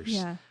pictures.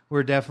 Yeah.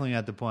 We're definitely gonna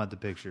have to pull out the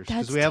pictures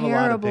because That's we have a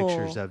lot of terrible.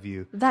 pictures of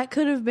you. That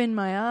could have been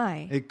my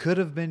eye, It could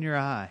have been your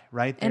eye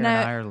right there and in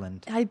I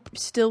Ireland. I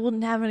still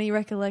wouldn't have any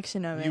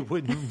recollection of it. You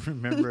wouldn't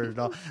remember it at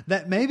all.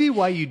 That may be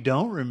why you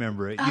don't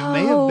remember it. You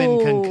may have been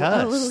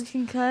concussed. A little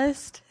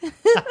concussed.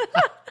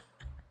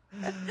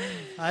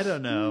 I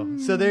don't know.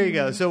 So there you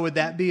go. So would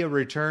that be a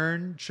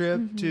return trip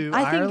to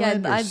I think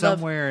Ireland or I'd love-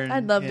 somewhere in,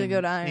 I'd love to in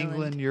go to Ireland.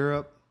 England,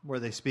 Europe, where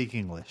they speak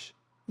English?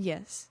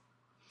 Yes.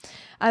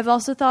 I've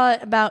also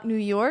thought about New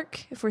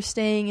York if we're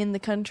staying in the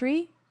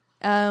country.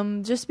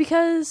 Just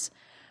because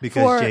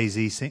Because For-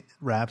 Jay-Z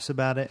raps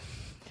about it.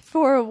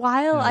 for a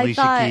while And I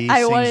Alicia thought Keys I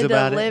sings wanted to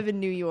about it. live in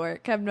New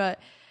York. I'm not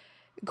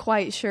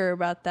quite sure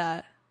about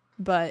that,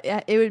 but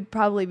it would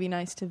probably be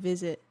nice to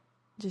visit,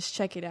 just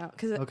check it out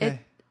because Okay.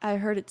 I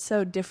heard it's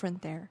so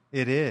different there.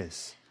 It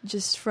is.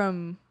 Just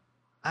from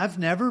I've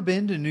never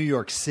been to New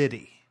York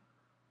City.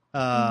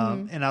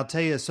 And I'll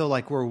tell you, so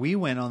like where we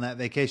went on that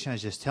vacation I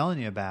was just telling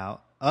you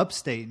about,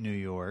 upstate New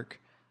York,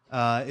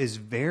 is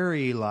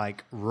very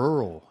like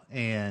rural.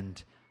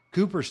 And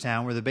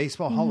Cooperstown, where the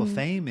Baseball Hall of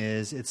Fame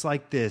is, it's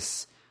like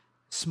this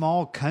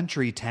small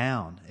country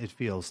town, it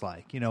feels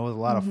like, you know, with a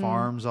lot of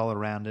farms all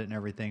around it and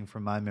everything,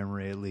 from my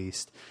memory at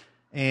least.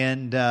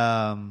 And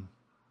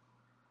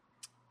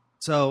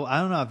so I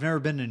don't know, I've never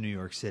been to New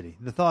York City.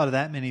 The thought of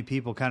that many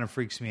people kind of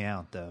freaks me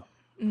out, though.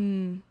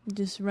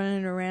 just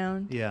running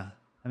around. Yeah.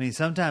 I mean,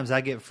 sometimes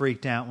I get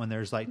freaked out when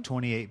there's like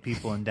 28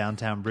 people in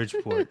downtown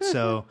Bridgeport.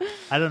 So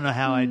I don't know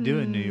how I do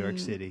in New York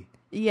City.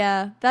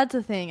 Yeah, that's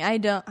the thing. I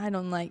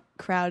don't like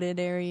crowded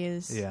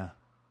areas. Yeah.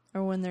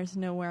 Or when there's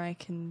nowhere I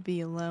can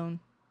be alone.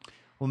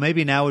 Well,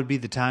 maybe now would be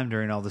the time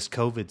during all this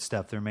COVID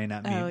stuff. There may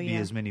not be, Oh, be yeah.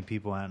 as many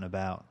people out and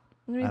about.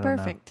 It'd be I don't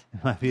know. perfect.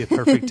 It might be a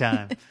perfect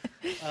time.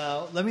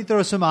 Let me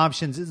throw some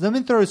options. Let me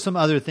throw some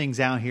other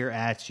things out here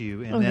at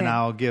you, and then Okay.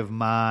 I'll give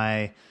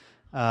my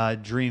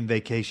dream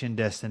vacation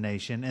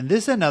destination. And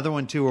this is another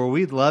one, too, where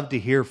we'd love to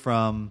hear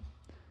from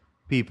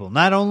people,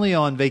 not only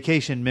on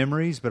vacation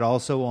memories, but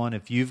also on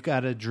if you've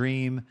got a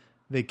dream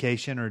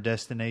vacation or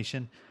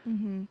destination.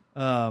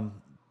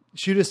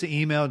 Shoot us an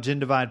email,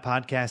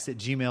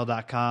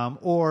 gendividepodcast@gmail.com,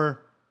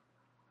 or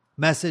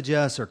message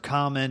us or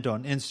comment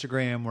on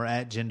Instagram. We're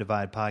at Gen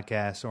Divide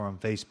Podcast, or on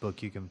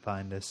Facebook you can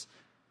find us.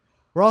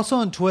 We're also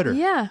on Twitter.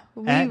 Yeah.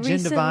 At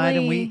Gen Divide,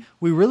 and we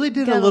really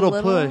did a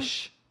little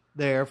push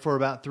there for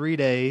about 3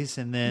 days,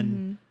 and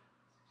then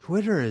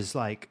Twitter is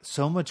like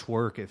so much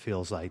work, it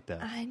feels like, though.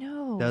 I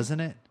know. Doesn't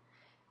it?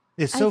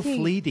 It's so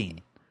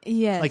fleeting.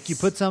 Yes. Like you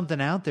put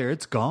something out there,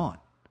 it's gone.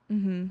 I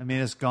mean,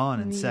 it's gone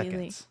in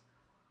Immediately. seconds.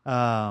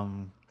 All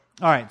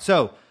right.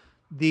 So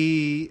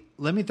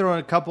let me throw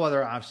a couple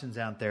other options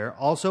out there.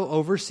 Also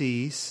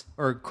overseas,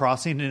 or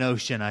crossing an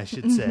ocean, I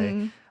should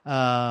say.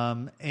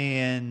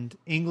 And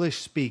English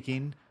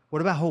speaking.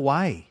 What about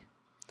Hawaii?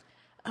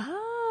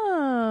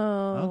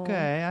 Oh.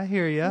 Okay. I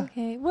hear you.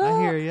 Okay. Well,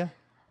 I hear you.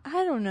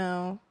 I don't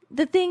know.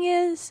 The thing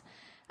is,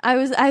 I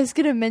was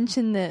going to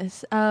mention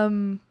this,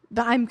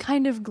 but I'm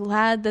kind of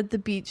glad that the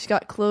beach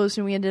got closed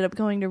and we ended up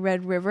going to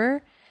Red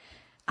River.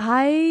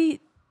 I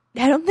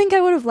don't think I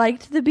would have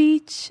liked the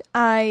beach.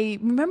 I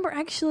remember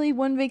actually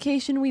one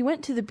vacation we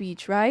went to the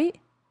beach, right?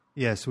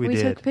 Yes, we We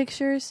did. took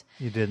pictures.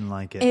 You didn't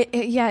like it.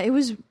 It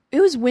was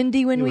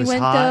windy when It we was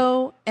went hot,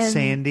 though, and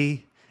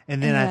sandy.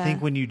 And then I Yeah.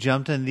 think when you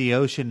jumped in the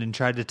ocean and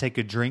tried to take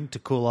a drink to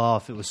cool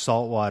off, it was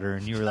salt water,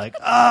 and you were like,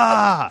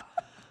 "Ah,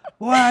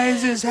 why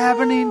is this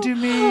happening to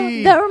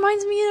me?" That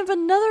reminds me of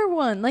another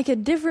one, like a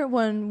different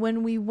one.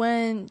 When we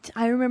went,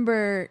 I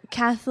remember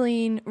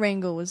Kathleen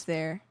Rangel was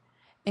there,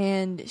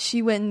 and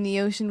she went in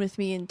the ocean with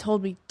me and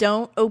told me,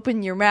 "Don't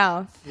open your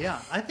mouth." Yeah,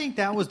 I think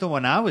that was the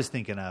one I was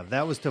thinking of.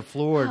 That was to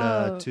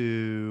Florida, Oh.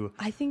 to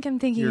I think I'm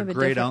thinking your of a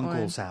great different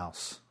uncle's one.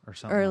 house or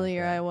something.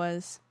 Earlier, like I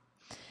was.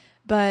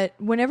 But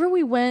whenever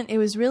we went, it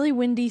was really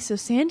windy, so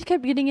sand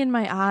kept getting in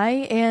my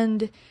eye,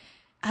 and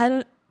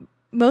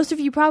most of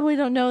you probably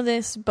don't know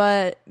this,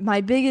 but my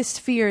biggest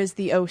fear is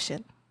the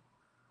ocean.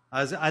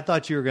 I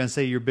thought you were going to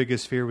say your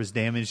biggest fear was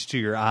damage to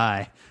your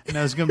eye, and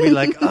I was going to be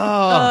like,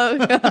 "Oh,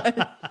 Oh,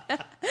 God.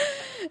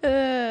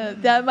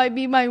 That might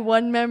be my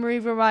one memory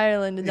from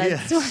Ireland, and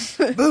that's Yes.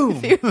 why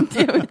Boom. fear of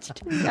damage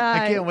to the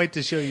eye. I can't wait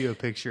to show you a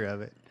picture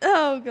of it."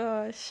 Oh,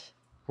 gosh.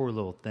 Poor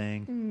little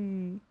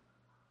thing.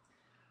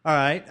 All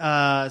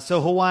right.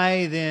 So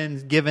Hawaii,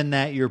 then, given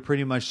that you're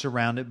pretty much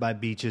surrounded by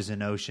beaches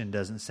and ocean,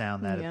 doesn't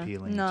sound that Yeah,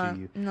 appealing not-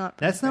 to you. not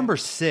That's perfect. number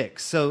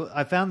 6. So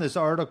I found this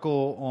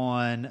article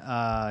on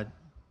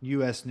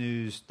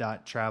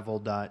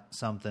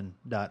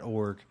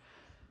usnews.travel.something.org.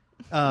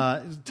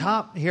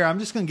 Top here, I'm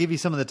just going to give you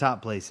some of the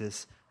top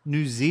places.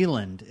 New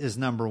Zealand is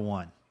number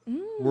 1.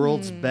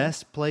 World's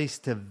best place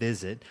to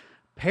visit.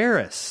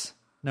 Paris,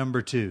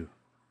 number 2.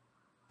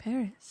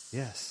 Paris.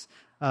 Yes.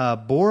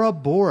 Bora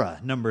Bora,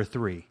 number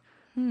 3.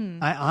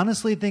 I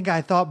honestly think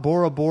I thought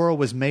Bora Bora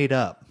was made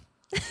up.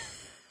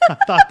 I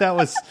thought that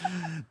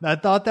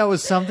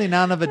was something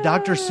out of a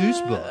Dr.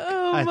 Seuss book.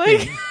 I my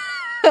think.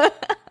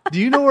 Do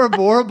you know where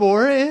Bora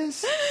Bora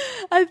is?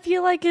 I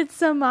feel like it's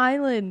some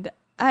island.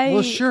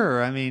 Well,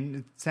 sure. I mean,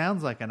 it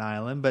sounds like an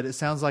island, but it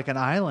sounds like an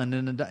island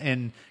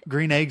in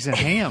green eggs and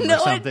ham or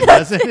something,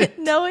 doesn't it?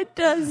 No, it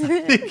doesn't.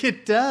 I think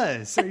it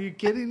does. Are you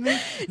kidding me?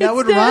 That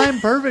would rhyme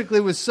perfectly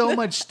with so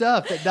much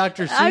stuff that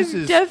Dr. Seuss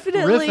is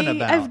riffing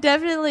about. I've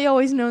definitely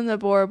always known that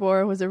Bora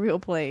Bora was a real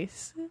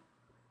place.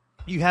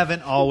 You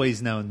haven't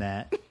always known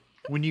that.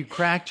 When you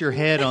cracked your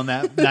head on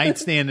that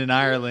nightstand in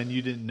Ireland,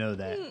 you didn't know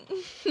that.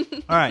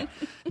 All right.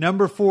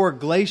 Number 4,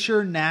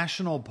 Glacier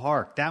National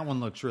Park. That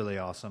one looks really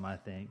awesome, I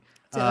think.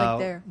 What's it like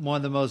there? One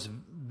of the most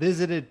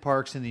visited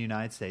parks in the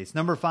United States.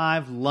 Number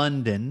 5,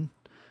 London.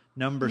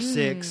 Number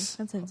 6,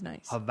 That sounds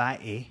nice.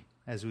 Hawaii,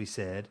 as we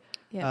said.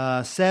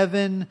 Yeah.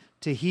 7,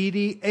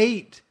 Tahiti.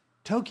 8,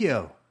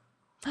 Tokyo.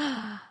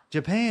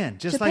 Japan,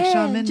 just like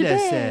Shawn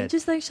Mendes said.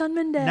 Just like Shawn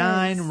Mendes.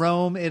 9,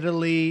 Rome,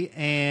 Italy,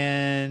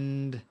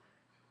 and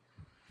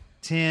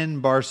 10,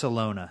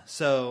 Barcelona.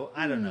 So,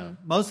 I don't know.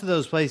 Most of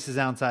those places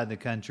outside the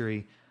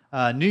country.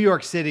 New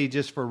York City,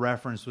 just for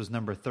reference, was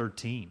number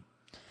 13.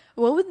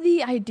 What would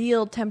the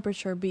ideal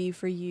temperature be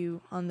for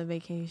you on the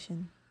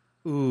vacation?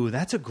 Ooh,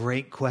 that's a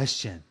great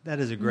question. That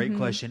is a great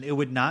question. It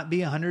would not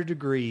be 100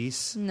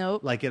 degrees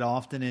Nope. like it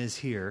often is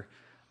here.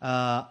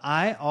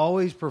 I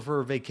always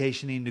prefer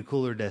vacationing to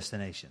cooler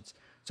destinations.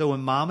 So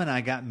when Mom and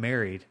I got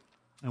married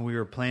and we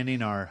were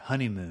planning our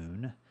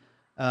honeymoon,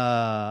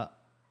 I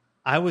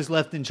was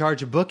left in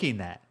charge of booking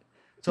that.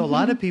 So a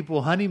lot of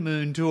people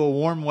honeymoon to a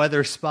warm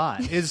weather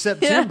spot. It's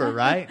September,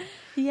 right?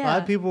 Yeah. A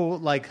lot of people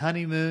like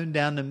honeymoon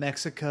down to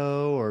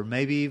Mexico or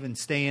maybe even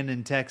staying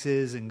in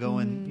Texas and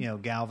going,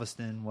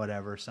 Galveston,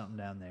 whatever, something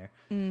down there.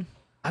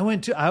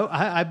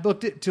 I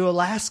booked it to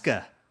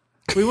Alaska.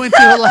 We went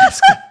to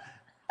Alaska.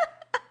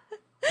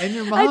 And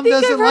your mom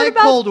doesn't like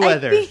cold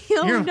weather.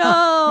 Your mom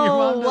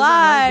doesn't like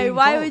Why? being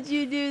Why cold. would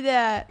you do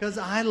that? Because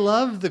I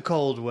love the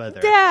cold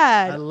weather.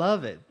 Dad. I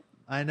love it.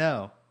 I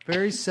know.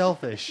 Very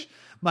selfish.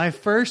 My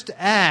first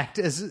act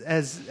as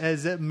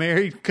a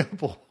married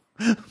couple,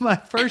 my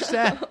first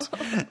act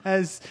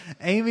as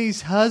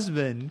Amy's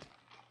husband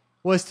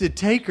was to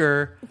take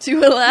her To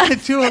Alaska.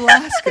 to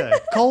Alaska.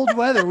 Cold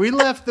weather. We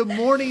left the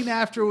morning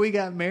after we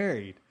got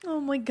married. Oh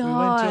my We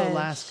god. went to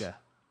Alaska.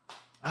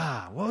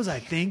 What was I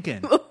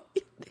thinking?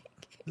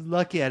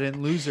 Lucky I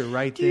didn't lose her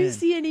right Do then. you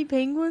see any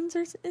penguins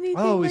or anything?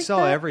 Oh, we like saw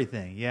that?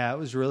 everything. Yeah, it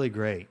was really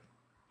great.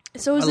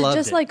 So is I it loved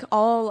just it. like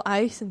all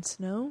ice and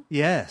snow?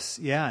 Yes,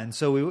 yeah, and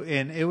so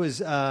it was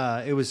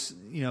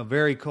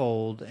very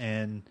cold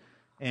and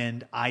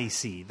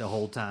icy the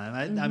whole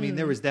time. I mean,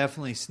 there was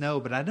definitely snow,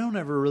 but I don't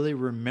ever really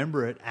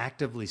remember it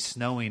actively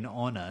snowing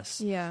on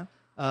us. Yeah.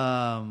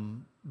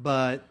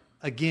 But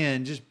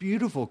again, just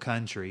beautiful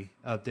country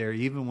up there,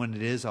 even when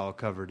it is all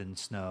covered in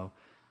snow,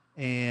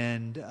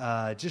 and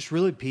just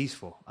really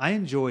peaceful. I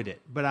enjoyed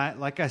it, but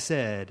like I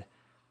said,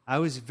 I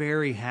was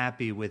very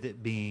happy with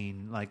it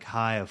being like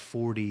high of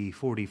 40,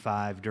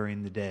 45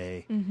 during the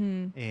day,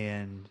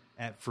 and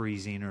at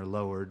freezing or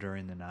lower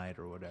during the night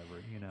or whatever.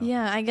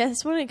 Yeah, I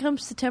guess when it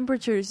comes to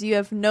temperatures, you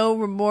have no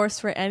remorse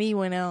for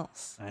anyone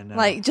else. I know.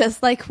 Like,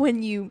 just like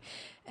when you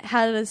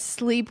had to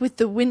sleep with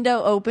the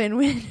window open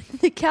when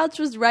the couch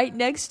was right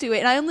next to it,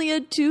 and I only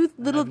had two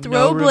little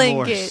throw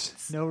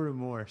blankets. No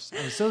remorse.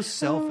 I'm so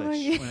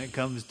selfish God. when it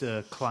comes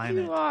to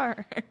climate. You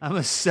are. I'm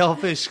a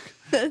selfish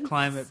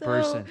climate so-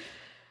 person.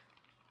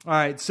 All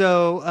right,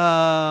 so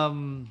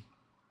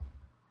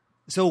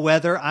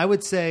weather, I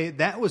would say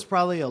that was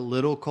probably a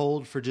little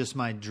cold for just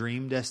my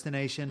dream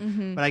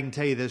destination, but I can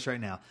tell you this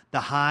right now. The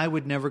high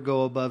would never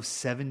go above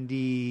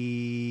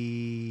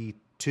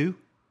 72,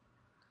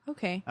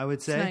 Okay. I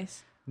would say. That's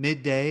nice.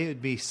 Midday, it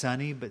would be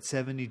sunny, but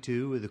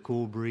 72 with a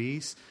cool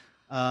breeze.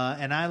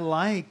 And I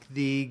like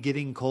the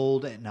getting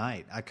cold at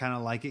night. I kind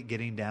of like it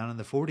getting down in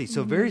the 40s.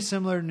 So very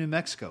similar to New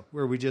Mexico,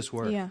 where we just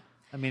were. Yeah.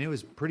 I mean, it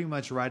was pretty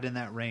much right in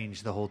that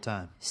range the whole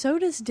time. So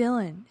does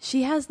Dylan.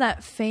 She has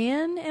that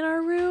fan in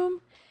our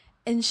room,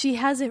 and she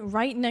has it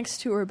right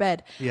next to her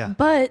bed. Yeah.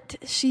 But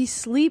she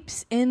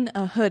sleeps in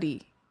a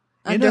hoodie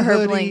In under a her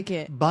hoodie,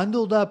 blanket.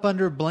 bundled up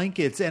under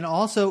blankets, and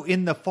also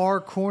in the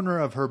far corner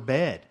of her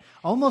bed.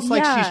 Almost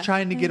like Yeah. she's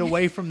trying to get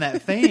away from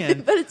that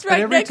fan. But it's right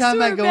every next to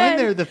time I her go bed. in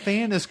there, the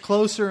fan is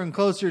closer and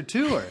closer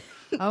to her.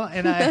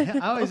 I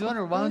always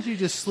wonder, why don't you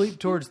just sleep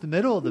towards the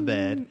middle of the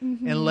bed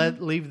and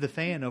leave the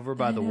fan over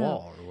by the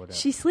wall or whatever?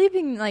 She's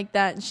sleeping like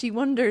that, and she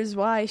wonders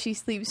why she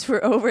sleeps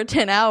for over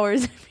 10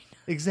 hours.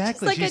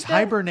 Exactly. Just like She's I did.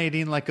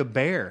 hibernating like a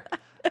bear.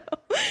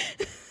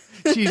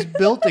 She's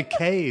built a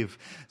cave.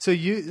 So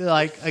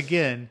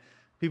again,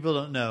 people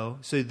don't know.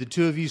 So the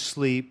two of you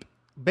sleep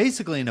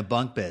basically in a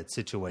bunk bed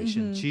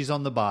situation. She's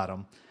on the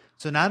bottom.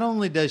 So not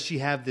only does she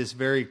have this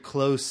very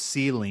close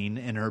ceiling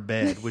in her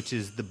bed, which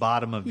is the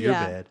bottom of your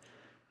Yeah. bed,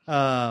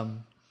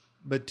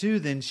 but two,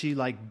 then she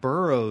like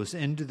burrows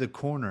into the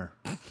corner.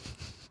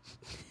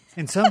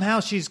 And somehow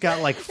she's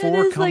got like It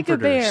four is like a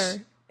comforters.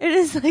 bear. It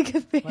is like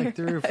a bear. Like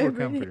 3 or 4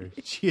 comforters.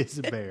 She is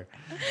a bear.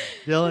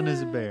 Dylan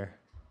is a bear.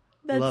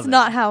 That's Love it.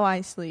 not how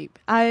I sleep.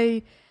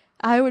 I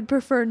would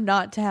prefer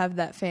not to have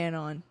that fan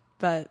on,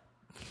 but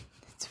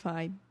it's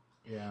fine.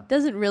 Yeah.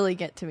 Doesn't really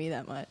get to me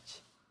that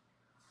much.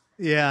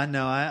 Yeah,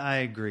 no, I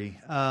agree.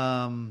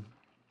 I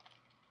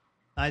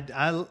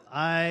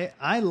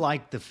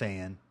like the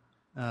fan,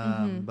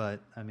 but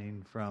I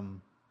mean,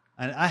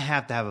 I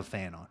have to have a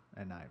fan on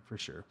at night for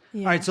sure.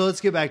 Yeah. All right, so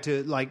let's get back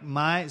to like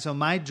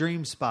my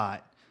dream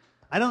spot.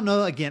 I don't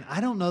know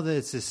that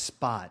it's a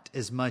spot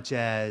as much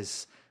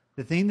as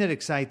the thing that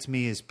excites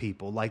me is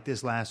people. Like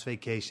this last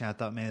vacation, I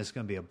thought, man, it's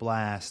going to be a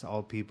blast.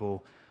 All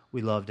people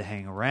we love to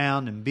hang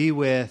around and be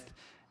with.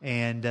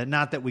 And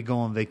not that we go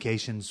on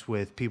vacations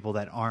with people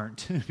that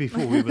aren't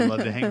people we would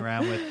love to hang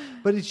around with,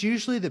 but it's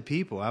usually the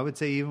people. I would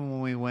say even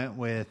when we went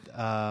with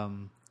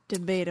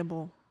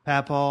Debatable.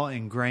 Papaw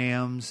and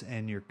Graham's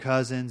and your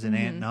cousins and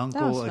aunt and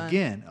uncle, was fun.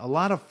 again, a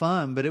lot of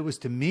fun. But it was,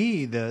 to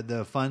me,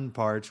 the fun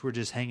parts were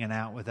just hanging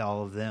out with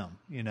all of them,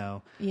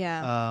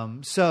 Yeah.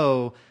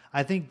 So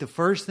I think the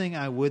first thing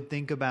I would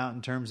think about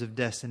in terms of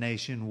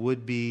destination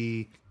would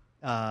be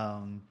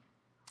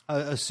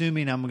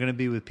assuming I'm going to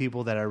be with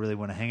people that I really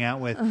want to hang out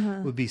with,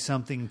 would be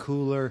something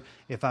cooler.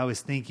 If I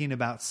was thinking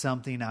about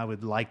something I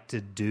would like to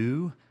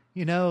do,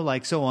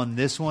 like, so on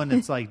this one,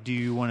 it's like, do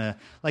you want to,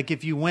 like,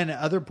 if you went at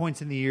other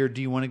points in the year,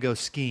 do you want to go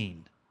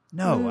skiing?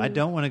 No, I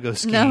don't want to go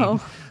skiing.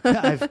 No.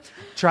 I've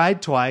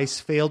tried twice,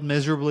 failed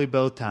miserably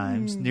both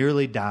times,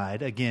 nearly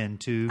died again,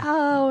 two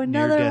Oh,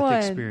 another near-death one.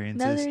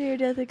 experiences. Another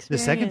near-death The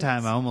experience. second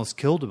time, I almost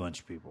killed a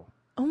bunch of people.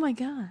 Oh my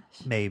gosh.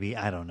 Maybe,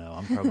 I don't know.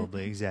 I'm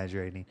probably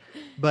exaggerating,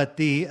 but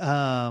so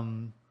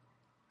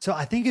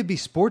I think it'd be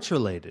sports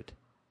related.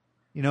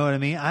 You know what I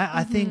mean?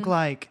 I think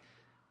like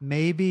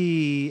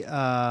maybe with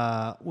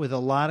a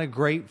lot of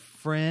great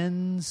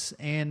friends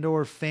and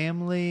or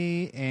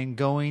family, and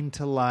going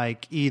to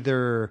like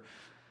either.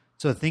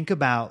 So think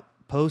about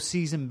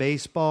postseason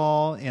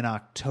baseball in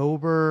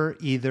October,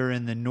 either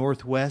in the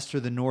Northwest or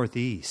the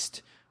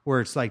Northeast,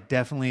 where it's like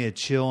definitely a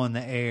chill in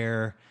the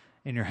air.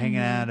 And you're hanging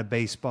out at a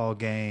baseball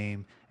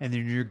game, and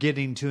then you're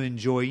getting to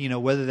enjoy,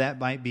 whether that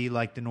might be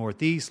like the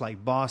Northeast,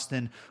 like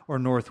Boston, or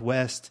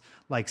Northwest,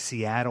 like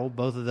Seattle.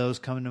 Both of those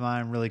come to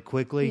mind really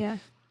quickly. Yeah.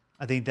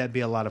 I think that'd be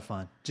a lot of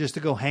fun. Just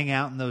to go hang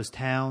out in those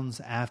towns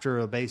after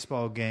a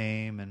baseball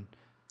game and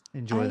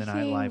enjoy the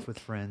nightlife with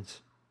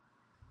friends.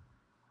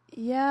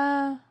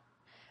 Yeah.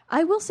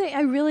 I will say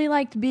I really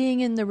liked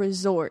being in the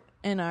resort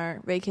in our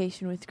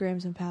vacation with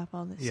Grams and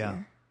Papaw this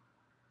year.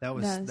 That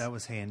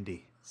was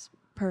handy.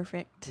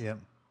 Perfect. Yep.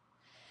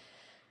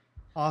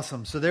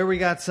 Awesome. So there we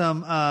got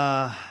some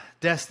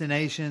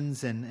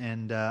destinations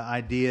and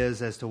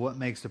ideas as to what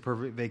makes the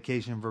perfect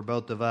vacation for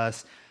both of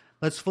us.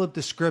 Let's flip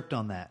the script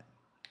on that.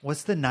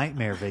 What's the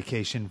nightmare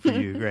vacation for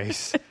you,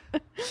 Grace?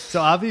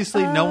 So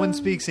obviously no one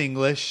speaks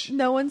English.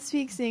 No one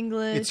speaks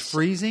English. It's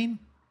freezing,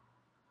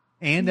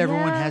 and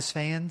everyone Yeah. has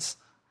fans.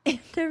 And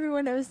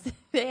everyone has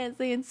fans.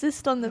 They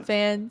insist on the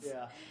fans.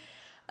 Yeah.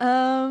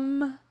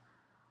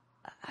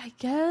 I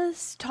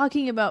guess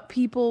talking about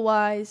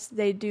people-wise,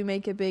 they do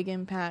make a big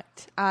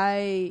impact.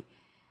 Well,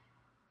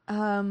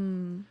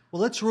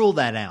 let's rule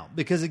that out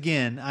because,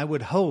 again, I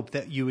would hope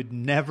that you would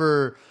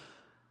never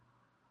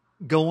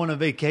go on a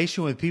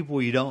vacation with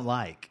people you don't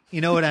like. You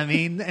know what I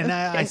mean? And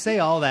I say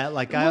all that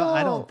like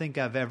I don't think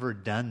I've ever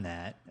done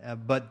that.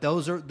 But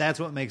that's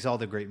what makes all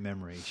the great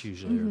memories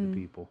usually are the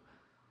people.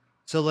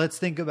 So let's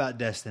think about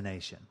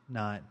destination.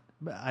 I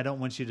don't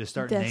want you to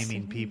start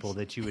naming people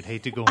that you would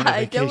hate to go on a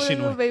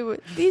vacation with.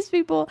 with. These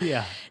people.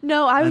 Yeah.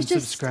 No, I was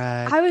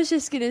Unsubscribe.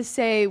 just gonna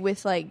say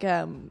with like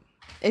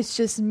it's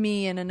just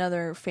me and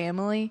another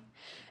family,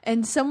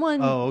 and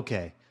someone. Oh,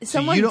 okay.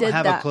 Someone so you don't did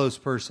have that. a close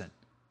person.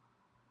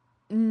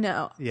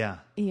 No. Yeah.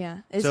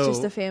 Yeah, it's So,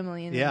 just a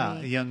family and Yeah,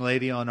 a me. young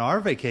lady on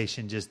our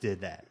vacation just did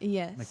that.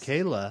 Yes.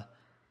 Michaela.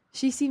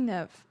 She seemed to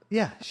have.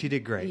 Yeah, she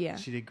did great. Yeah.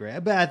 She did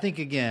great. But I think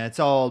again, it's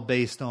all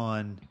based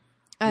on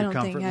your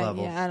comfort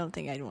level. I don't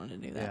think I'd want to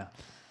do that.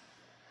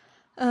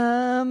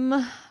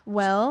 Yeah.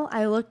 Well,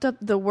 I looked up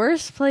the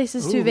worst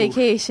places to Ooh.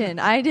 vacation.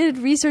 I did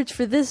research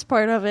for this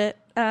part of it.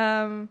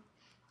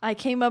 I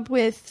came up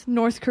with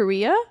North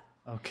Korea,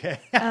 Okay.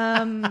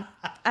 or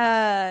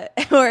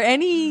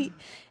any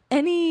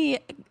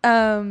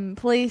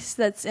place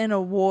that's in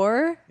a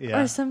war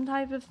Yeah. or some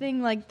type of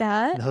thing like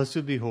that. Those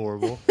would be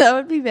horrible. That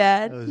would be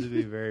bad. Those would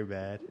be very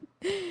bad.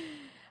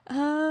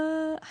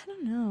 I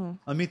don't know.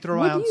 Let me throw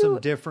Would out you- some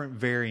different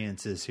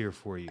variances here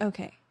for you.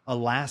 Okay.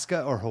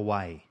 Alaska or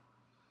Hawaii?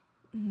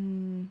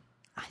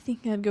 I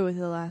think I'd go with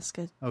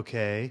Alaska.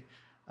 Okay.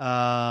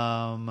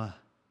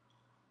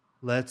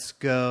 Let's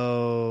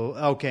go.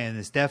 Okay, and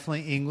it's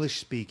definitely English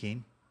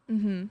speaking.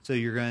 Mm-hmm. So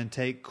you're going to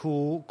take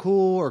cool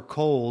or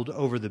cold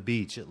over the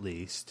beach at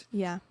least.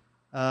 Yeah.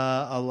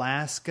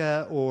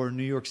 Alaska or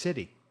New York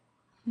City?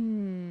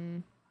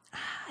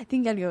 I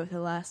think I'd go with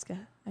Alaska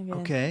again.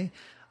 Okay.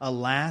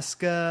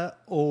 Alaska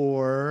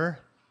or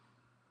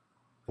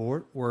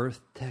Fort Worth,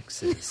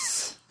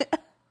 Texas?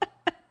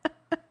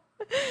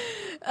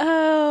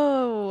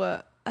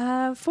 Oh,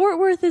 Fort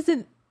Worth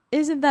isn't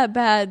that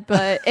bad,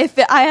 but if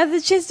I have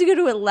the chance to go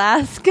to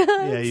Alaska you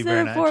better instead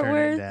of not Fort turn it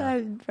Worth, down.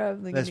 I'd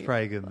probably. That's go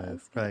probably a good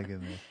move. Probably a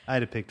good move.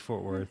 I'd have picked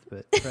Fort Worth,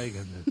 but probably a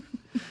good move.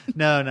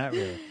 No, not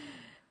really.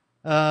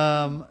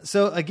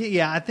 So again,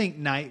 yeah, I think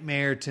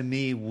nightmare to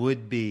me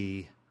would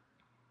be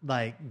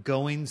like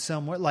going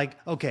somewhere. Like,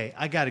 okay,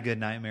 I got a good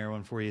nightmare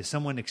one for you.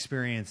 Someone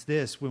experienced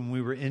this when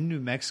we were in New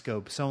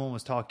Mexico. Someone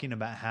was talking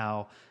about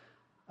how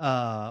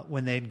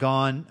when they'd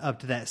gone up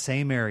to that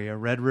same area,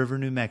 Red River,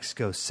 New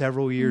Mexico,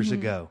 several years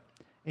ago,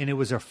 and it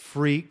was a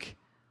freak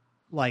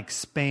like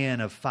span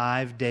of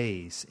 5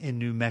 days in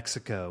New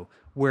Mexico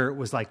where it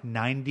was like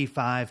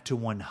 95 to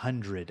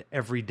 100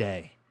 every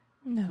day.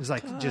 No, It was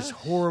like just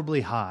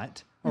horribly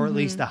hot, or at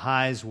least the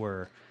highs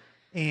were.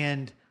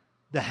 And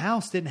the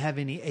house didn't have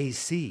any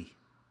AC.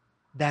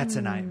 That's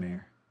a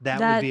nightmare. That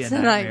would be a That's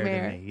a nightmare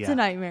nightmare. to me. It's a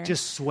nightmare.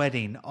 Just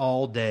sweating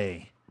all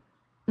day.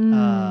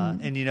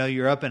 And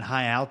you're up in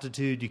high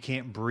altitude. You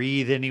can't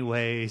breathe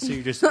anyway. So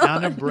you're just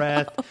out of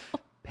breath,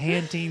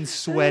 panting,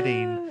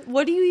 sweating.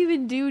 What do you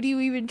even do? Do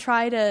you even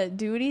try to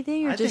do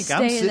anything, or I just think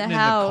I'm stay sitting in the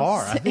house?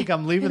 car. I think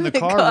I'm leaving the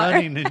car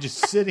running and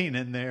just sitting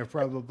in there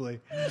probably.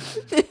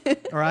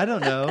 Or I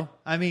don't know.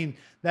 I mean,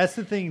 that's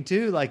the thing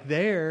too. Like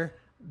there,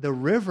 the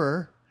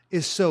river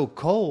is so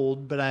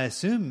cold, but I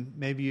assume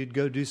maybe you'd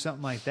go do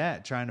something like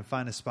that, trying to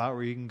find a spot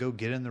where you can go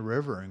get in the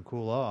river and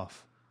cool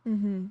off.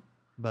 Mm-hmm.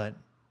 But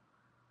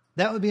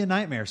that would be a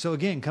nightmare. So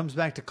again, comes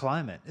back to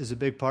climate is a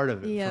big part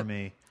of it for Yep.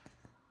 me.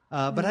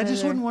 But I just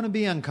Weather. wouldn't want to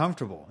be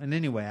uncomfortable. And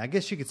anyway, I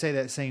guess you could say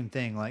that same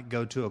thing, like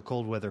go to a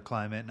cold weather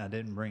climate and I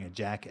didn't bring a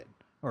jacket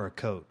or a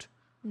coat.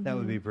 That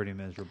would be pretty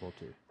miserable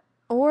too.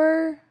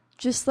 Or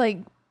just like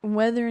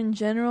weather in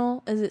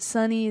general. Is it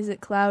sunny? Is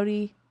it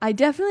cloudy? I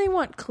definitely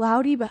want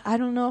cloudy, but I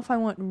don't know if I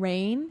want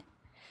rain.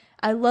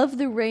 I love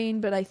the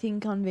rain, but I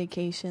think on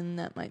vacation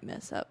that might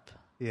mess up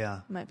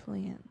Yeah. my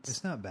plans.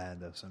 It's not bad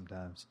though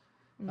sometimes.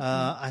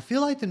 I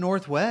feel like the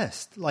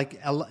Northwest, like,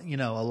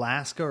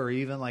 Alaska or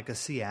even like a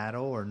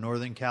Seattle or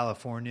Northern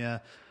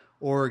California,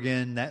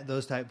 Oregon,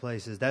 those type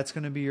places, that's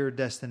going to be your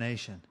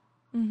destination.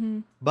 Mm-hmm.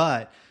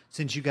 But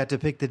since you got to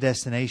pick the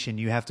destination,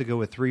 you have to go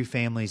with 3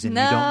 families and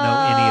you don't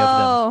know any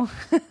of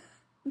them.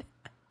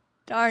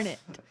 Darn it.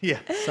 Yeah,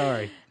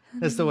 sorry.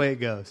 That's the way it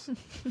goes.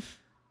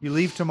 You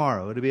leave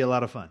tomorrow. It'll be a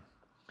lot of fun.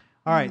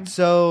 All right.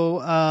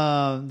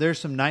 So there's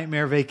some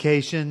nightmare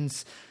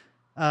vacations.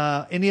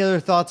 Any other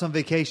thoughts on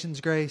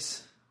vacations,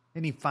 Grace?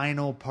 Any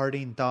final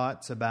parting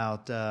thoughts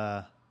about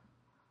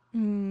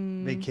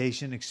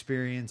vacation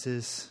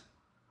experiences?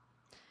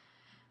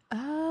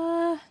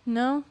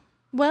 No.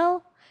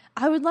 Well,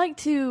 I would like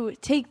to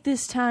take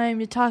this time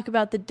to talk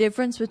about the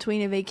difference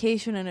between a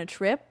vacation and a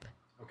trip.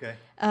 Okay.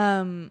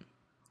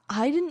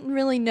 I didn't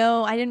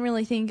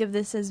really think of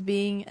this as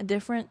being a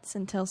difference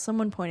until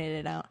someone pointed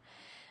it out.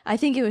 I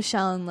think it was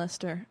Shallon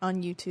Lester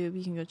on YouTube.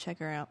 You can go check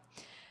her out.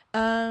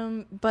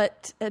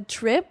 But a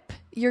trip,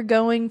 you're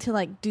going to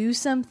like do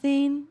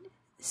something,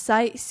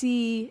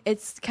 sightsee.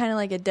 It's kind of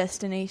like a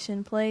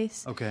destination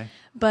place. Okay.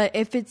 But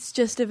if it's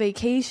just a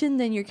vacation,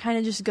 then you're kind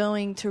of just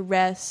going to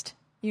rest.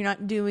 You're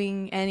not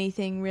doing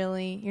anything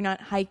really. You're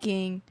not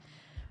hiking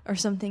or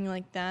something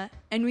like that.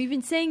 And we've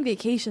been saying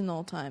vacation the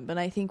whole time, but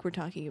I think we're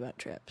talking about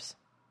trips.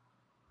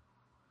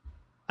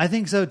 I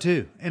think so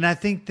too. And I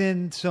think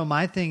so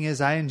my thing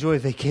is I enjoy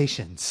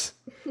vacations.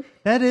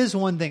 That is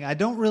one thing. I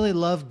don't really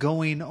love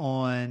going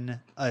on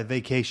a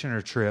vacation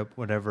or trip,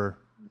 whatever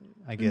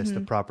I guess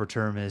the proper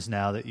term is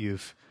now that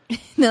you've...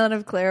 Now that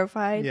I've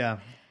clarified. Yeah.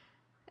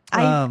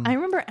 I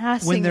remember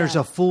asking when there's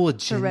a full for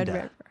agenda. Red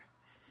River.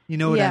 You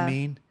know what Yeah. I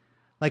mean?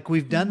 Like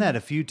we've done that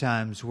a few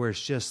times where it's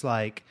just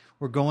like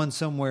we're going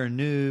somewhere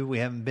new, we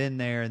haven't been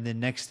there, and then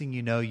next thing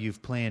you know,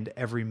 you've planned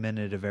every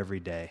minute of every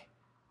day.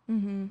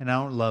 And I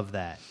don't love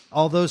that.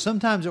 Although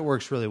sometimes it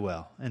works really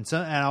well. And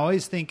I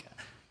always think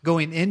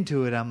going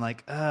into it, I'm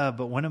like,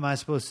 but when am I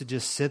supposed to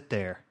just sit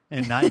there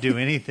and not do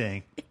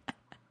anything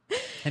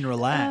and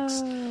relax?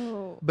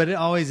 Oh. But it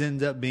always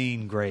ends up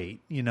being great.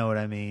 You know what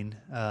I mean?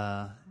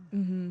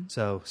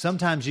 So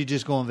sometimes you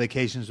just go on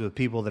vacations with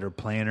people that are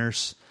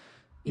planners.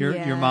 Your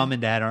Yeah. mom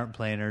and dad aren't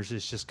planners.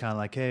 It's just kind of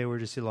like, hey, we're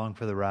just along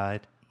for the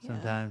ride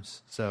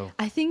sometimes. So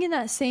I think in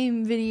that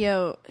same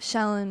video,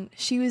 Shallon,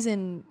 she was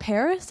in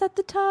Paris at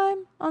the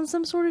time on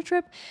some sort of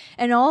trip,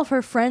 and all of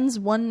her friends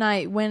one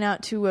night went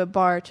out to a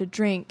bar to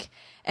drink,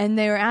 and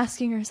they were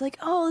asking her, it's like,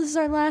 oh, this is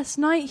our last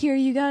night here.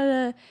 You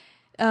gotta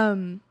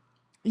come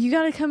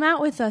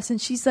out with us.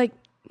 And she's like,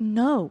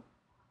 no,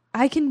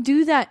 I can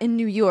do that in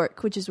New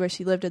York, which is where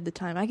she lived at the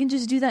time. I can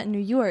just do that in New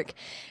York.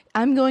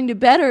 I'm going to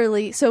bed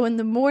early, so in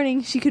the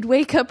morning she could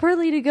wake up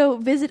early to go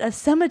visit a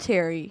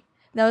cemetery.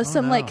 That was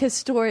some like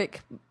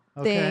historic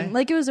Okay. thing.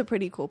 Like it was a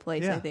pretty cool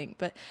place, Yeah. I think.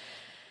 But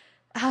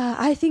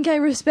I think I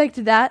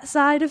respect that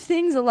side of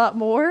things a lot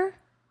more.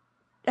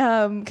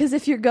 Because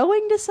if you're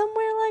going to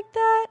somewhere like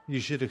that,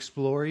 you should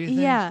explore, you think?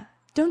 yeah,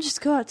 don't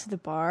just go out to the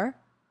bar.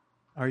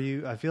 Are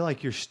you? I feel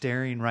like you're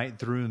staring right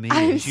through me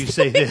I'm as you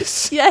say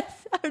this. Yes,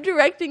 I'm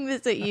directing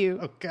this at you.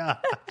 Oh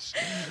gosh!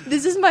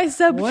 This is my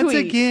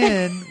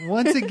subtweet.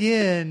 Once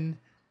again,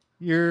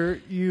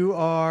 you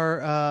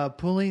are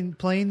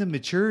playing the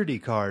maturity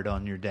card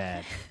on your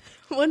dad.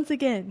 Once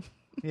again.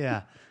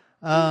 Yeah,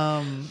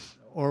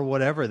 or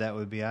whatever that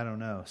would be. I don't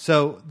know.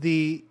 So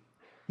I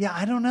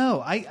don't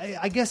know.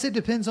 I guess it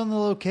depends on the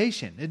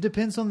location. It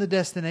depends on the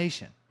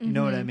destination. You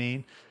know what I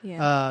mean?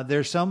 Yeah.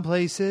 There's some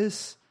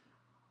places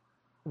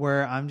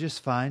where I'm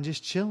just fine,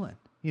 just chilling.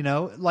 You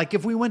know, like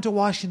if we went to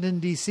Washington,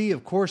 D.C.,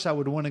 of course I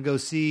would want to go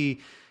see,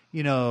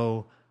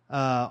 all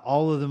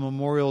of the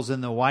memorials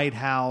in the White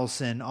House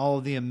and all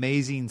of the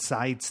amazing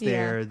sites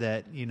there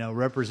that,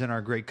 represent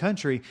our great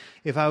country.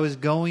 If I was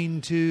going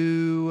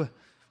to,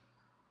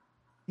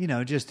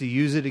 just to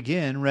use it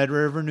again, Red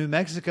River, New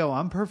Mexico,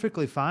 I'm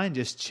perfectly fine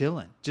just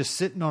chilling, just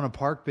sitting on a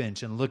park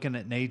bench and looking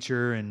at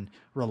nature and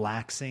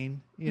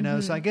relaxing,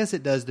 So I guess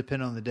it does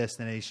depend on the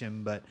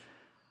destination, but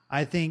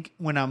I think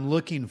when I'm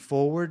looking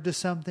forward to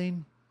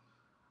something,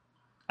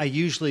 I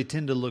usually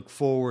tend to look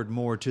forward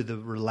more to the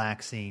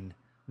relaxing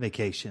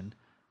vacation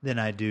than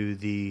I do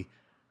the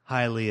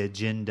highly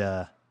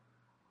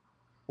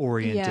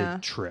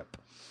agenda-oriented trip.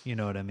 You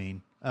know what I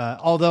mean?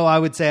 Although I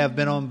would say I've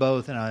been on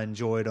both and I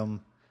enjoyed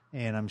them,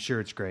 and I'm sure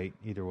it's great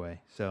either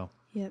way. So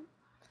Yep.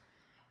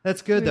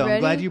 that's good, We though. I'm ready?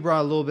 glad you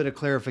brought a little bit of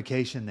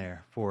clarification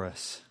there for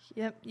us.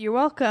 Yep. You're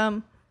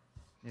welcome.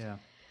 Yeah.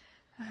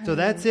 So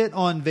that's it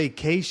on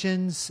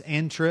vacations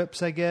and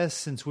trips, I guess,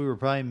 since we were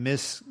probably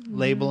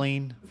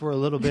mislabeling for a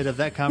little bit of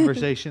that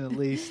conversation at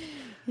least.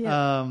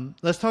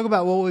 Let's talk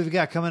about what we've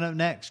got coming up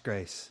next,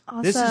 Grace.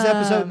 Awesome. This is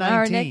episode 19.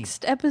 Our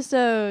next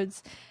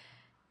episodes.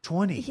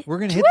 20. We're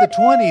going to hit the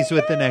 20s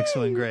with the next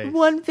one, Grace.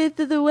 1/5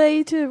 of the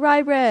way to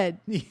rye bread.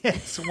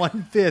 Yes,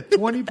 1/5,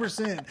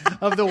 20%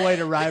 of the way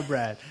to rye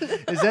bread.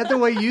 Is that the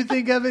way you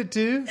think of it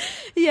too?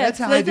 Yes, that's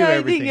how I do think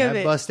everything. of I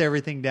it. bust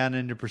everything down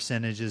into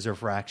percentages or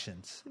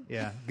fractions.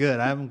 Yeah, good.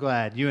 I'm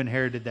glad you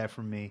inherited that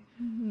from me,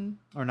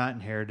 or not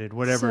inherited,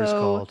 whatever it's So-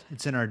 called.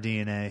 It's in our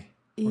DNA.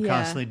 We're Yeah.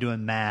 constantly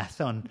doing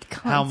math on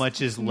how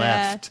much is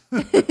Math.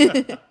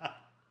 left.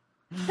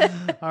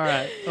 All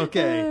right.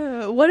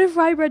 Okay. What if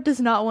rye bread does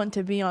not want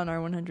to be on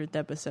our 100th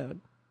episode?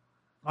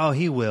 Oh,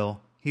 he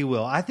will. He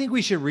will. I think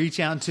we should reach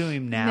out to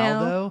him now, Now?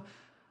 though.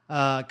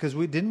 Because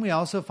didn't we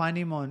also find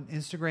him on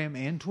Instagram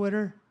and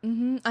Twitter?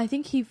 I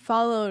think he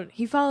followed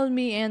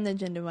me and the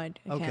Gendavide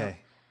account. Okay.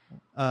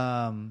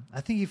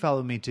 I think he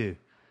followed me too.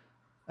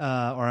 Or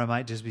I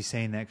might just be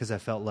saying that because I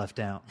felt left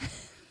out.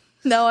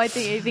 No, I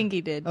think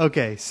he did.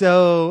 Okay,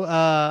 so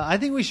I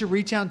think we should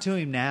reach out to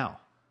him now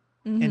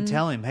and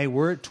tell him, hey,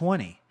 we're at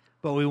 20,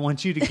 but we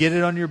want you to get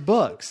it on your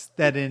books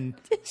that in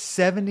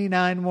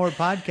 79 more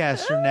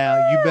podcasts from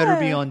now, you better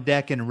be on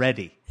deck and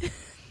ready.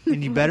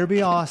 And you better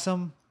be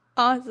awesome.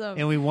 Awesome.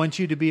 And we want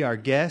you to be our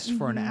guest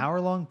for an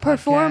hour-long podcast.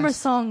 Perform a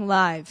song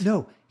live.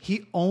 No,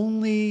 he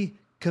only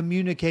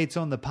communicates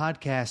on the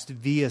podcast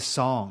via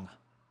song.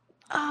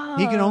 Oh.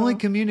 He can only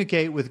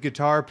communicate with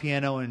guitar,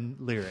 piano, and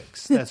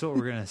lyrics. That's what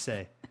we're going to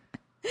say.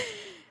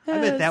 I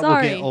bet that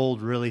will get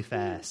old really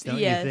fast, don't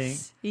you think?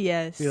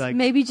 Yes. Be like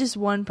maybe just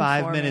one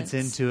 5 minutes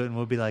into it, and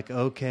we'll be like,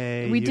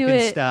 okay, We you do can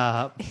it-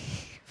 stop.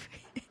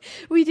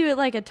 We do it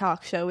like a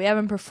talk show. We have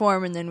him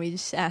perform, and then we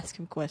just ask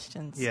him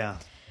questions. Yeah.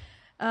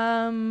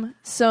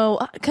 So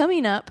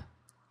coming up,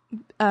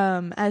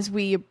 as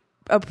we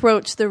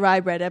approach the Rye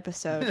Bread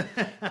episode,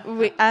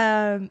 we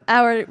have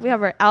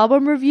our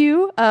album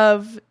review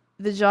of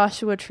The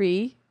Joshua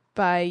Tree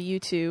by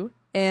U2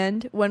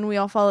 and When We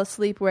All Fall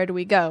Asleep, Where Do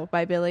We Go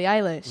by Billie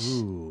Eilish.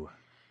 Ooh.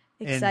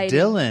 Exciting.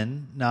 And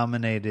Dylan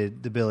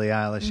nominated the Billie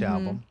Eilish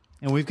album.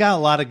 And we've got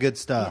a lot of good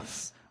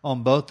stuff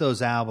on both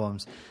those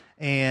albums.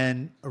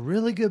 And a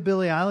really good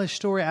Billie Eilish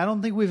story. I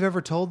don't think we've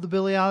ever told the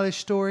Billie Eilish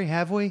story,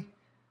 have we?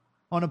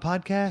 On a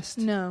podcast?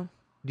 No.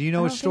 Do you know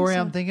I which don't think story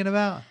so. I'm thinking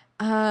about?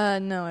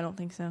 No, I don't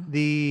think so.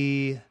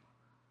 The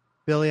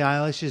Billie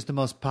Eilish is the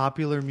most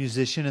popular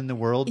musician in the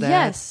world, Dad?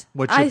 Yes.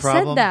 What's your I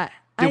problem? said that.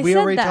 Did I we said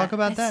already that. talk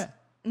about that?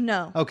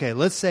 No. Okay,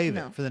 let's save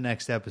No. it for the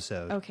next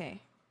episode. Okay.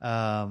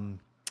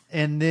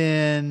 And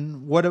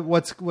then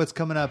what's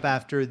coming up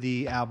after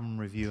the album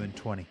review in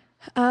 20?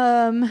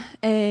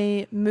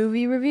 A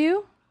movie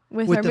review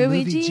with With our the movie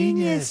movie genius,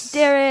 genius.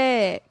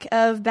 Derek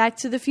of Back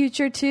to the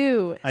Future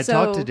 2. I So,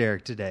 talked to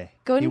Derek today.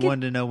 go ahead He and get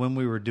wanted to know when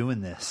we were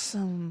doing this.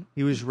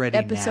 He was ready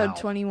Episode now.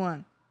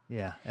 21.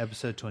 Yeah,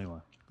 episode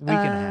 21. Week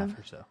and a half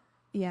or so.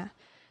 Yeah.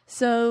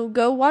 So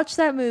go watch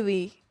that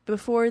movie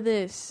before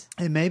this.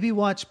 And maybe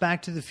watch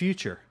Back to the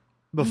Future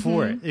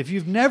before it. If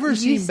you've never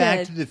seen Back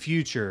said- to the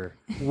Future,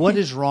 what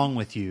is wrong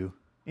with you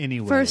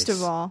anyways? First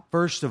of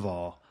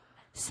all.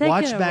 Second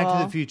watch of Back all,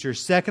 to the Future.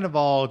 Second of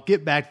all,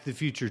 get Back to the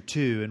Future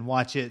 2 and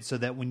watch it so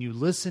that when you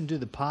listen to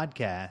the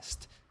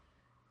podcast,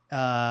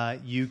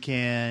 you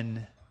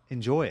can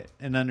enjoy it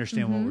and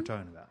understand what we're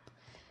talking about.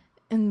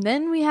 And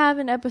then we have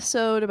an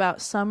episode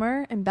about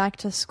summer and back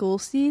to school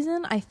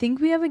season. I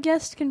think we have a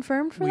guest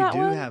confirmed for We that do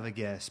one. have a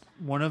guest.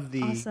 One of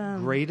the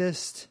Awesome.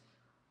 greatest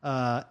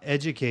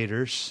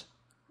educators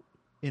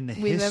in the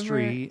We've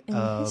history ever-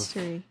 in of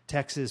history.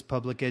 Texas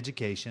public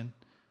education.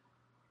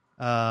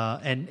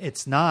 And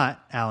it's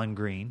not Alan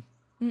Green.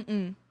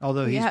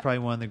 Although he's ha- probably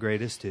one of the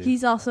greatest too.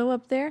 He's also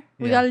up there.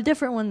 We Yeah. got a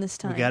different one this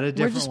time. We got a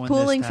different We're just one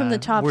pulling this from the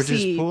time. top We're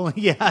seed. just pulling.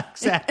 Yeah,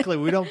 exactly.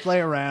 We don't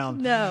play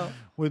around No.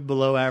 with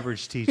below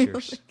average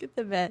teachers. Get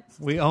the best.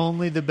 We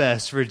only the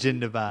best for Gen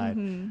Divide.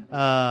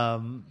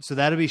 So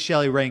that'll be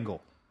Shelley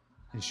Rangel.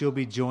 And she'll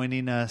be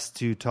joining us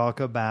to talk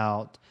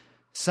about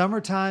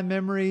summertime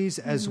memories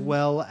as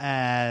well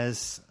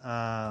as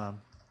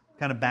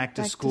kind of back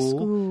to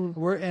school.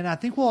 And I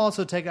think we'll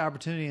also take an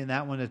opportunity in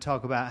that one to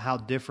talk about how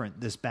different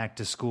this back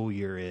to school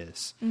year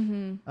is.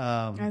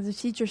 As a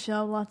teacher, she'll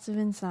have lots of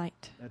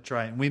insight. That's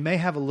right. And we may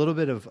have a little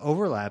bit of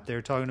overlap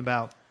there talking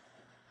about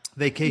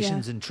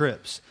vacations and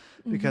trips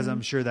because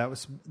I'm sure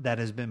that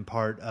has been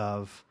part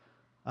of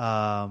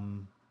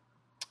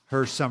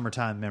her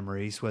summertime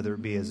memories, whether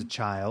it be as a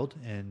child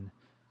in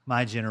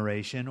my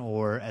generation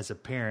or as a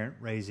parent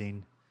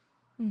raising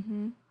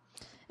And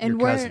your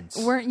cousins.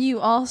 weren't you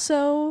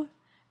also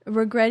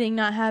regretting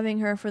not having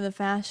her for the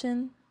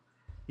fashion?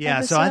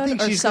 Yeah, so I episode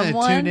think or she's going to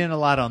someone? tune in a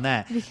lot on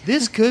that.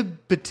 This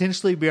could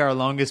potentially be our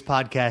longest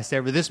podcast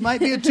ever. This might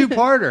be a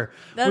two-parter.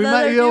 We might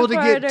Another be able to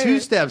get two-parter. 2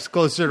 steps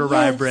closer to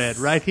Rye Yes. Bread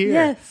right here.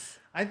 Yes.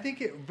 I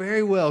think it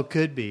very well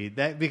could be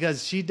that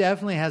because she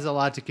definitely has a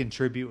lot to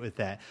contribute with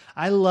that.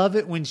 I love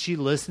it when she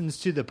listens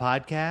to the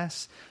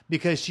podcast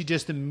because she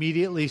just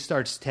immediately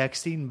starts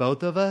texting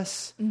both of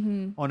us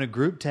on a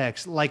group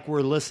text like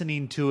we're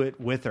listening to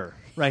it with her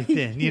right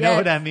then. You know Yes.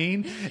 what I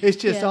mean? It's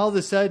just Yes. all of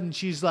a sudden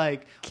she's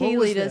like, what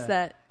was Kaylee does the-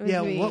 that with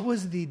Yeah, me. what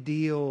was the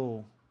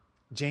deal?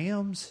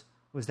 Jams?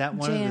 Was that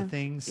one of the Jam.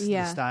 things,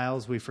 Yeah. the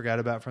styles we forgot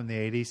about from the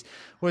 80s?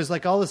 Was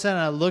like all of a sudden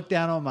I look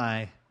down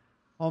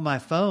on my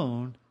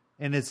phone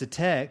and it's a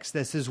text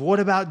that says,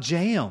 "What about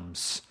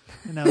jams?"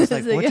 And I was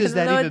like, Like, "What I does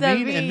don't know that what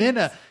even that mean?"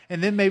 means.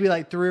 And then maybe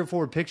like 3 or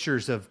 4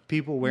 pictures of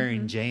people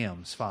wearing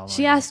jams following.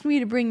 She asked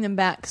me to bring them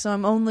back, so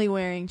I'm only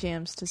wearing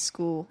jams to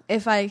school.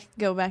 If I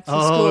go back to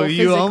school Oh, you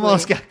physically.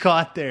 almost got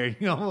caught there.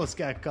 You almost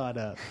got caught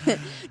up.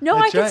 No,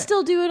 I That's can right.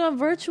 still do it on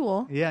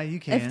virtual. Yeah,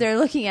 you can. If they're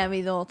looking at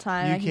me the whole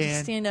time, You I can can.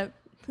 just stand up.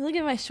 Look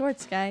at my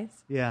shorts, guys.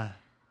 Yeah.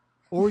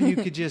 Or you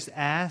could just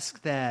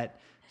ask that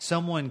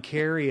someone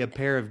carry a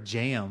pair of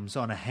jams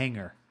on a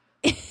hanger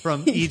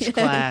from each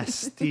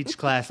class to each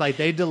class. Like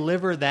they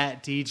deliver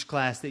that to each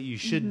class that you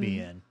should be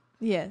in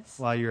Yes.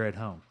 while you're at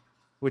home,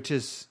 which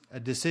is a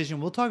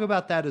decision. We'll talk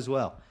about that as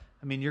well.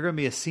 I mean, you're going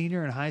to be a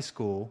senior in high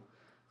school,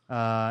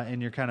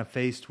 and you're kind of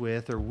faced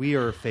with, or we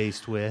are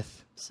faced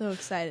with. So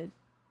excited.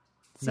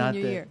 Not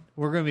Senior that year.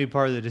 we're going to be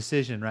part of the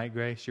decision, right,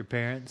 Grace? Your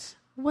parents?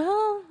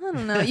 Well, I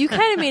don't know. You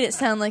kind of made it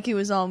sound like it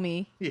was all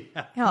me.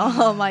 Yeah.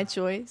 All my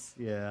choice.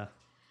 Yeah.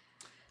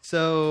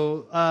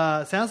 So,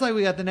 sounds like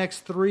we got the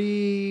next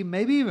 3,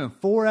 maybe even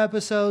 4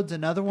 episodes.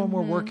 Another one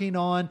we're working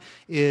on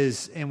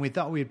is, and we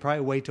thought we'd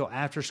probably wait till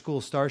after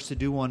school starts to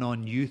do one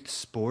on youth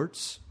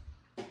sports.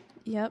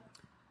 Yep.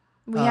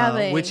 We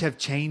have which have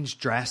changed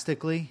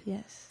drastically.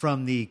 Yes.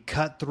 From the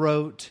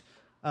cutthroat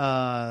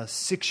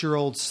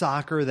 6-year-old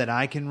soccer that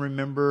I can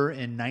remember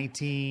in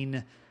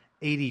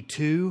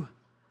 1982,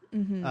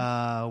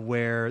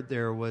 where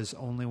there was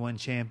only one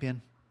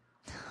champion,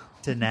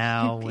 to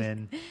now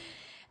when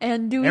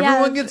And do we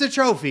everyone gets a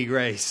trophy,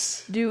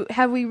 Grace.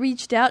 have we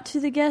reached out to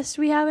the guests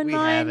we have in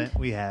mind?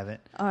 We haven't.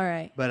 All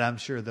right. But I'm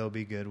sure they'll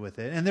be good with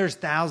it. And there's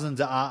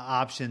thousands of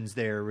options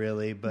there,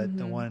 really. But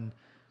the one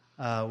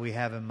we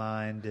have in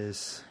mind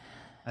is,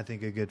 I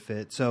think, a good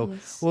fit. So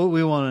Yes.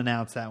 we won't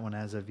announce that one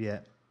as of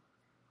yet.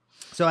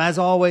 So as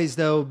always,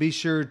 though, be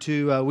sure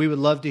to, we would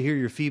love to hear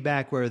your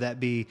feedback, whether that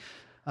be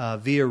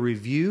via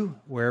review,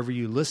 wherever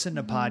you listen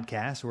to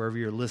podcasts, wherever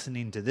you're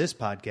listening to this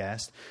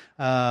podcast.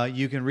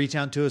 You can reach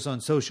out to us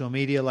on social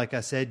media. Like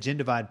I said, Gen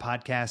Divide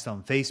Podcast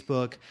on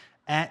Facebook,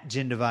 at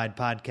Gen Divide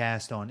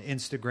Podcast on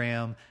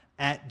Instagram,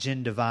 at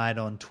Gen Divide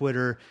on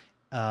Twitter.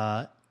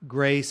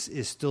 Grace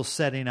is still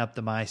setting up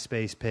the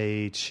MySpace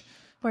page.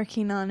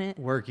 Working on it.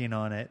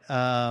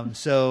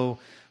 So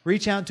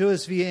reach out to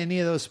us via any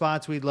of those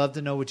spots. We'd love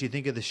to know what you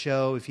think of the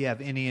show. If you have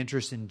any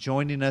interest in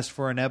joining us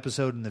for an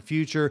episode in the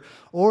future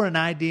or an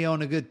idea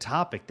on a good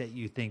topic that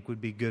you think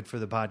would be good for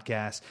the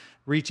podcast,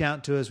 reach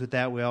out to us with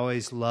that. We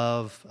always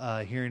love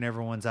hearing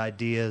everyone's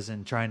ideas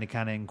and trying to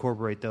kind of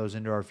incorporate those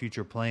into our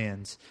future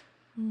plans.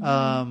 There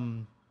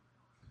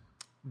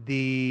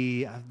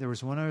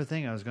was one other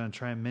thing I was going to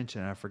try and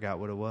mention. I forgot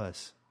what it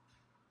was.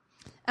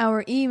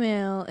 Our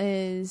email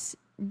is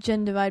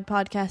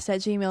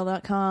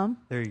gendividepodcast@gmail.com.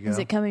 There you go. Is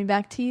it coming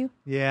back to you?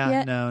 Yeah,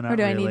 yet? no, not Or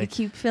do I really. need to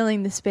keep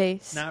filling the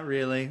space? Not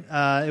really.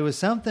 It was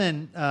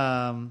something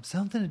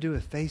to do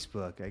with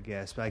Facebook, I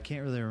guess, but I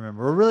can't really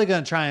remember. We're really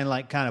going to try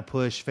and kind of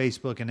push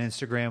Facebook and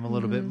Instagram a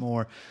little bit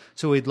more.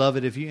 So we'd love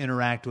it if you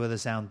interact with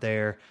us out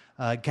there.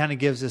 It kind of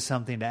gives us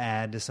something to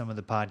add to some of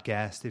the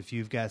podcast if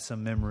you've got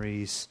some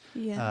memories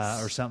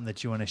Yes. or something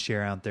that you want to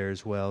share out there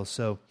as well.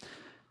 So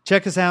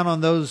check us out on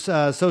those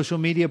social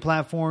media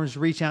platforms.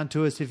 Reach out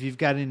to us if you've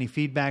got any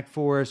feedback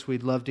for us.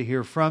 We'd love to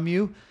hear from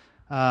you.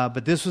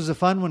 But this was a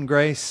fun one,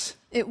 Grace.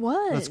 It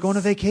was. Let's go on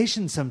a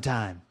vacation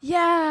sometime.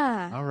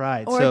 Yeah. All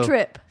right. Or a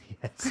trip.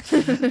 Yes.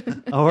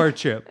 Or a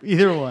trip.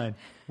 Either one.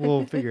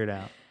 We'll figure it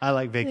out. I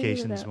like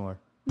vacations out. more.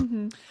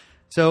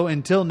 So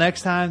until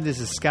next time, this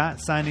is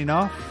Scott signing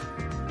off.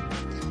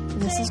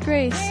 This is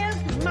Grace. There's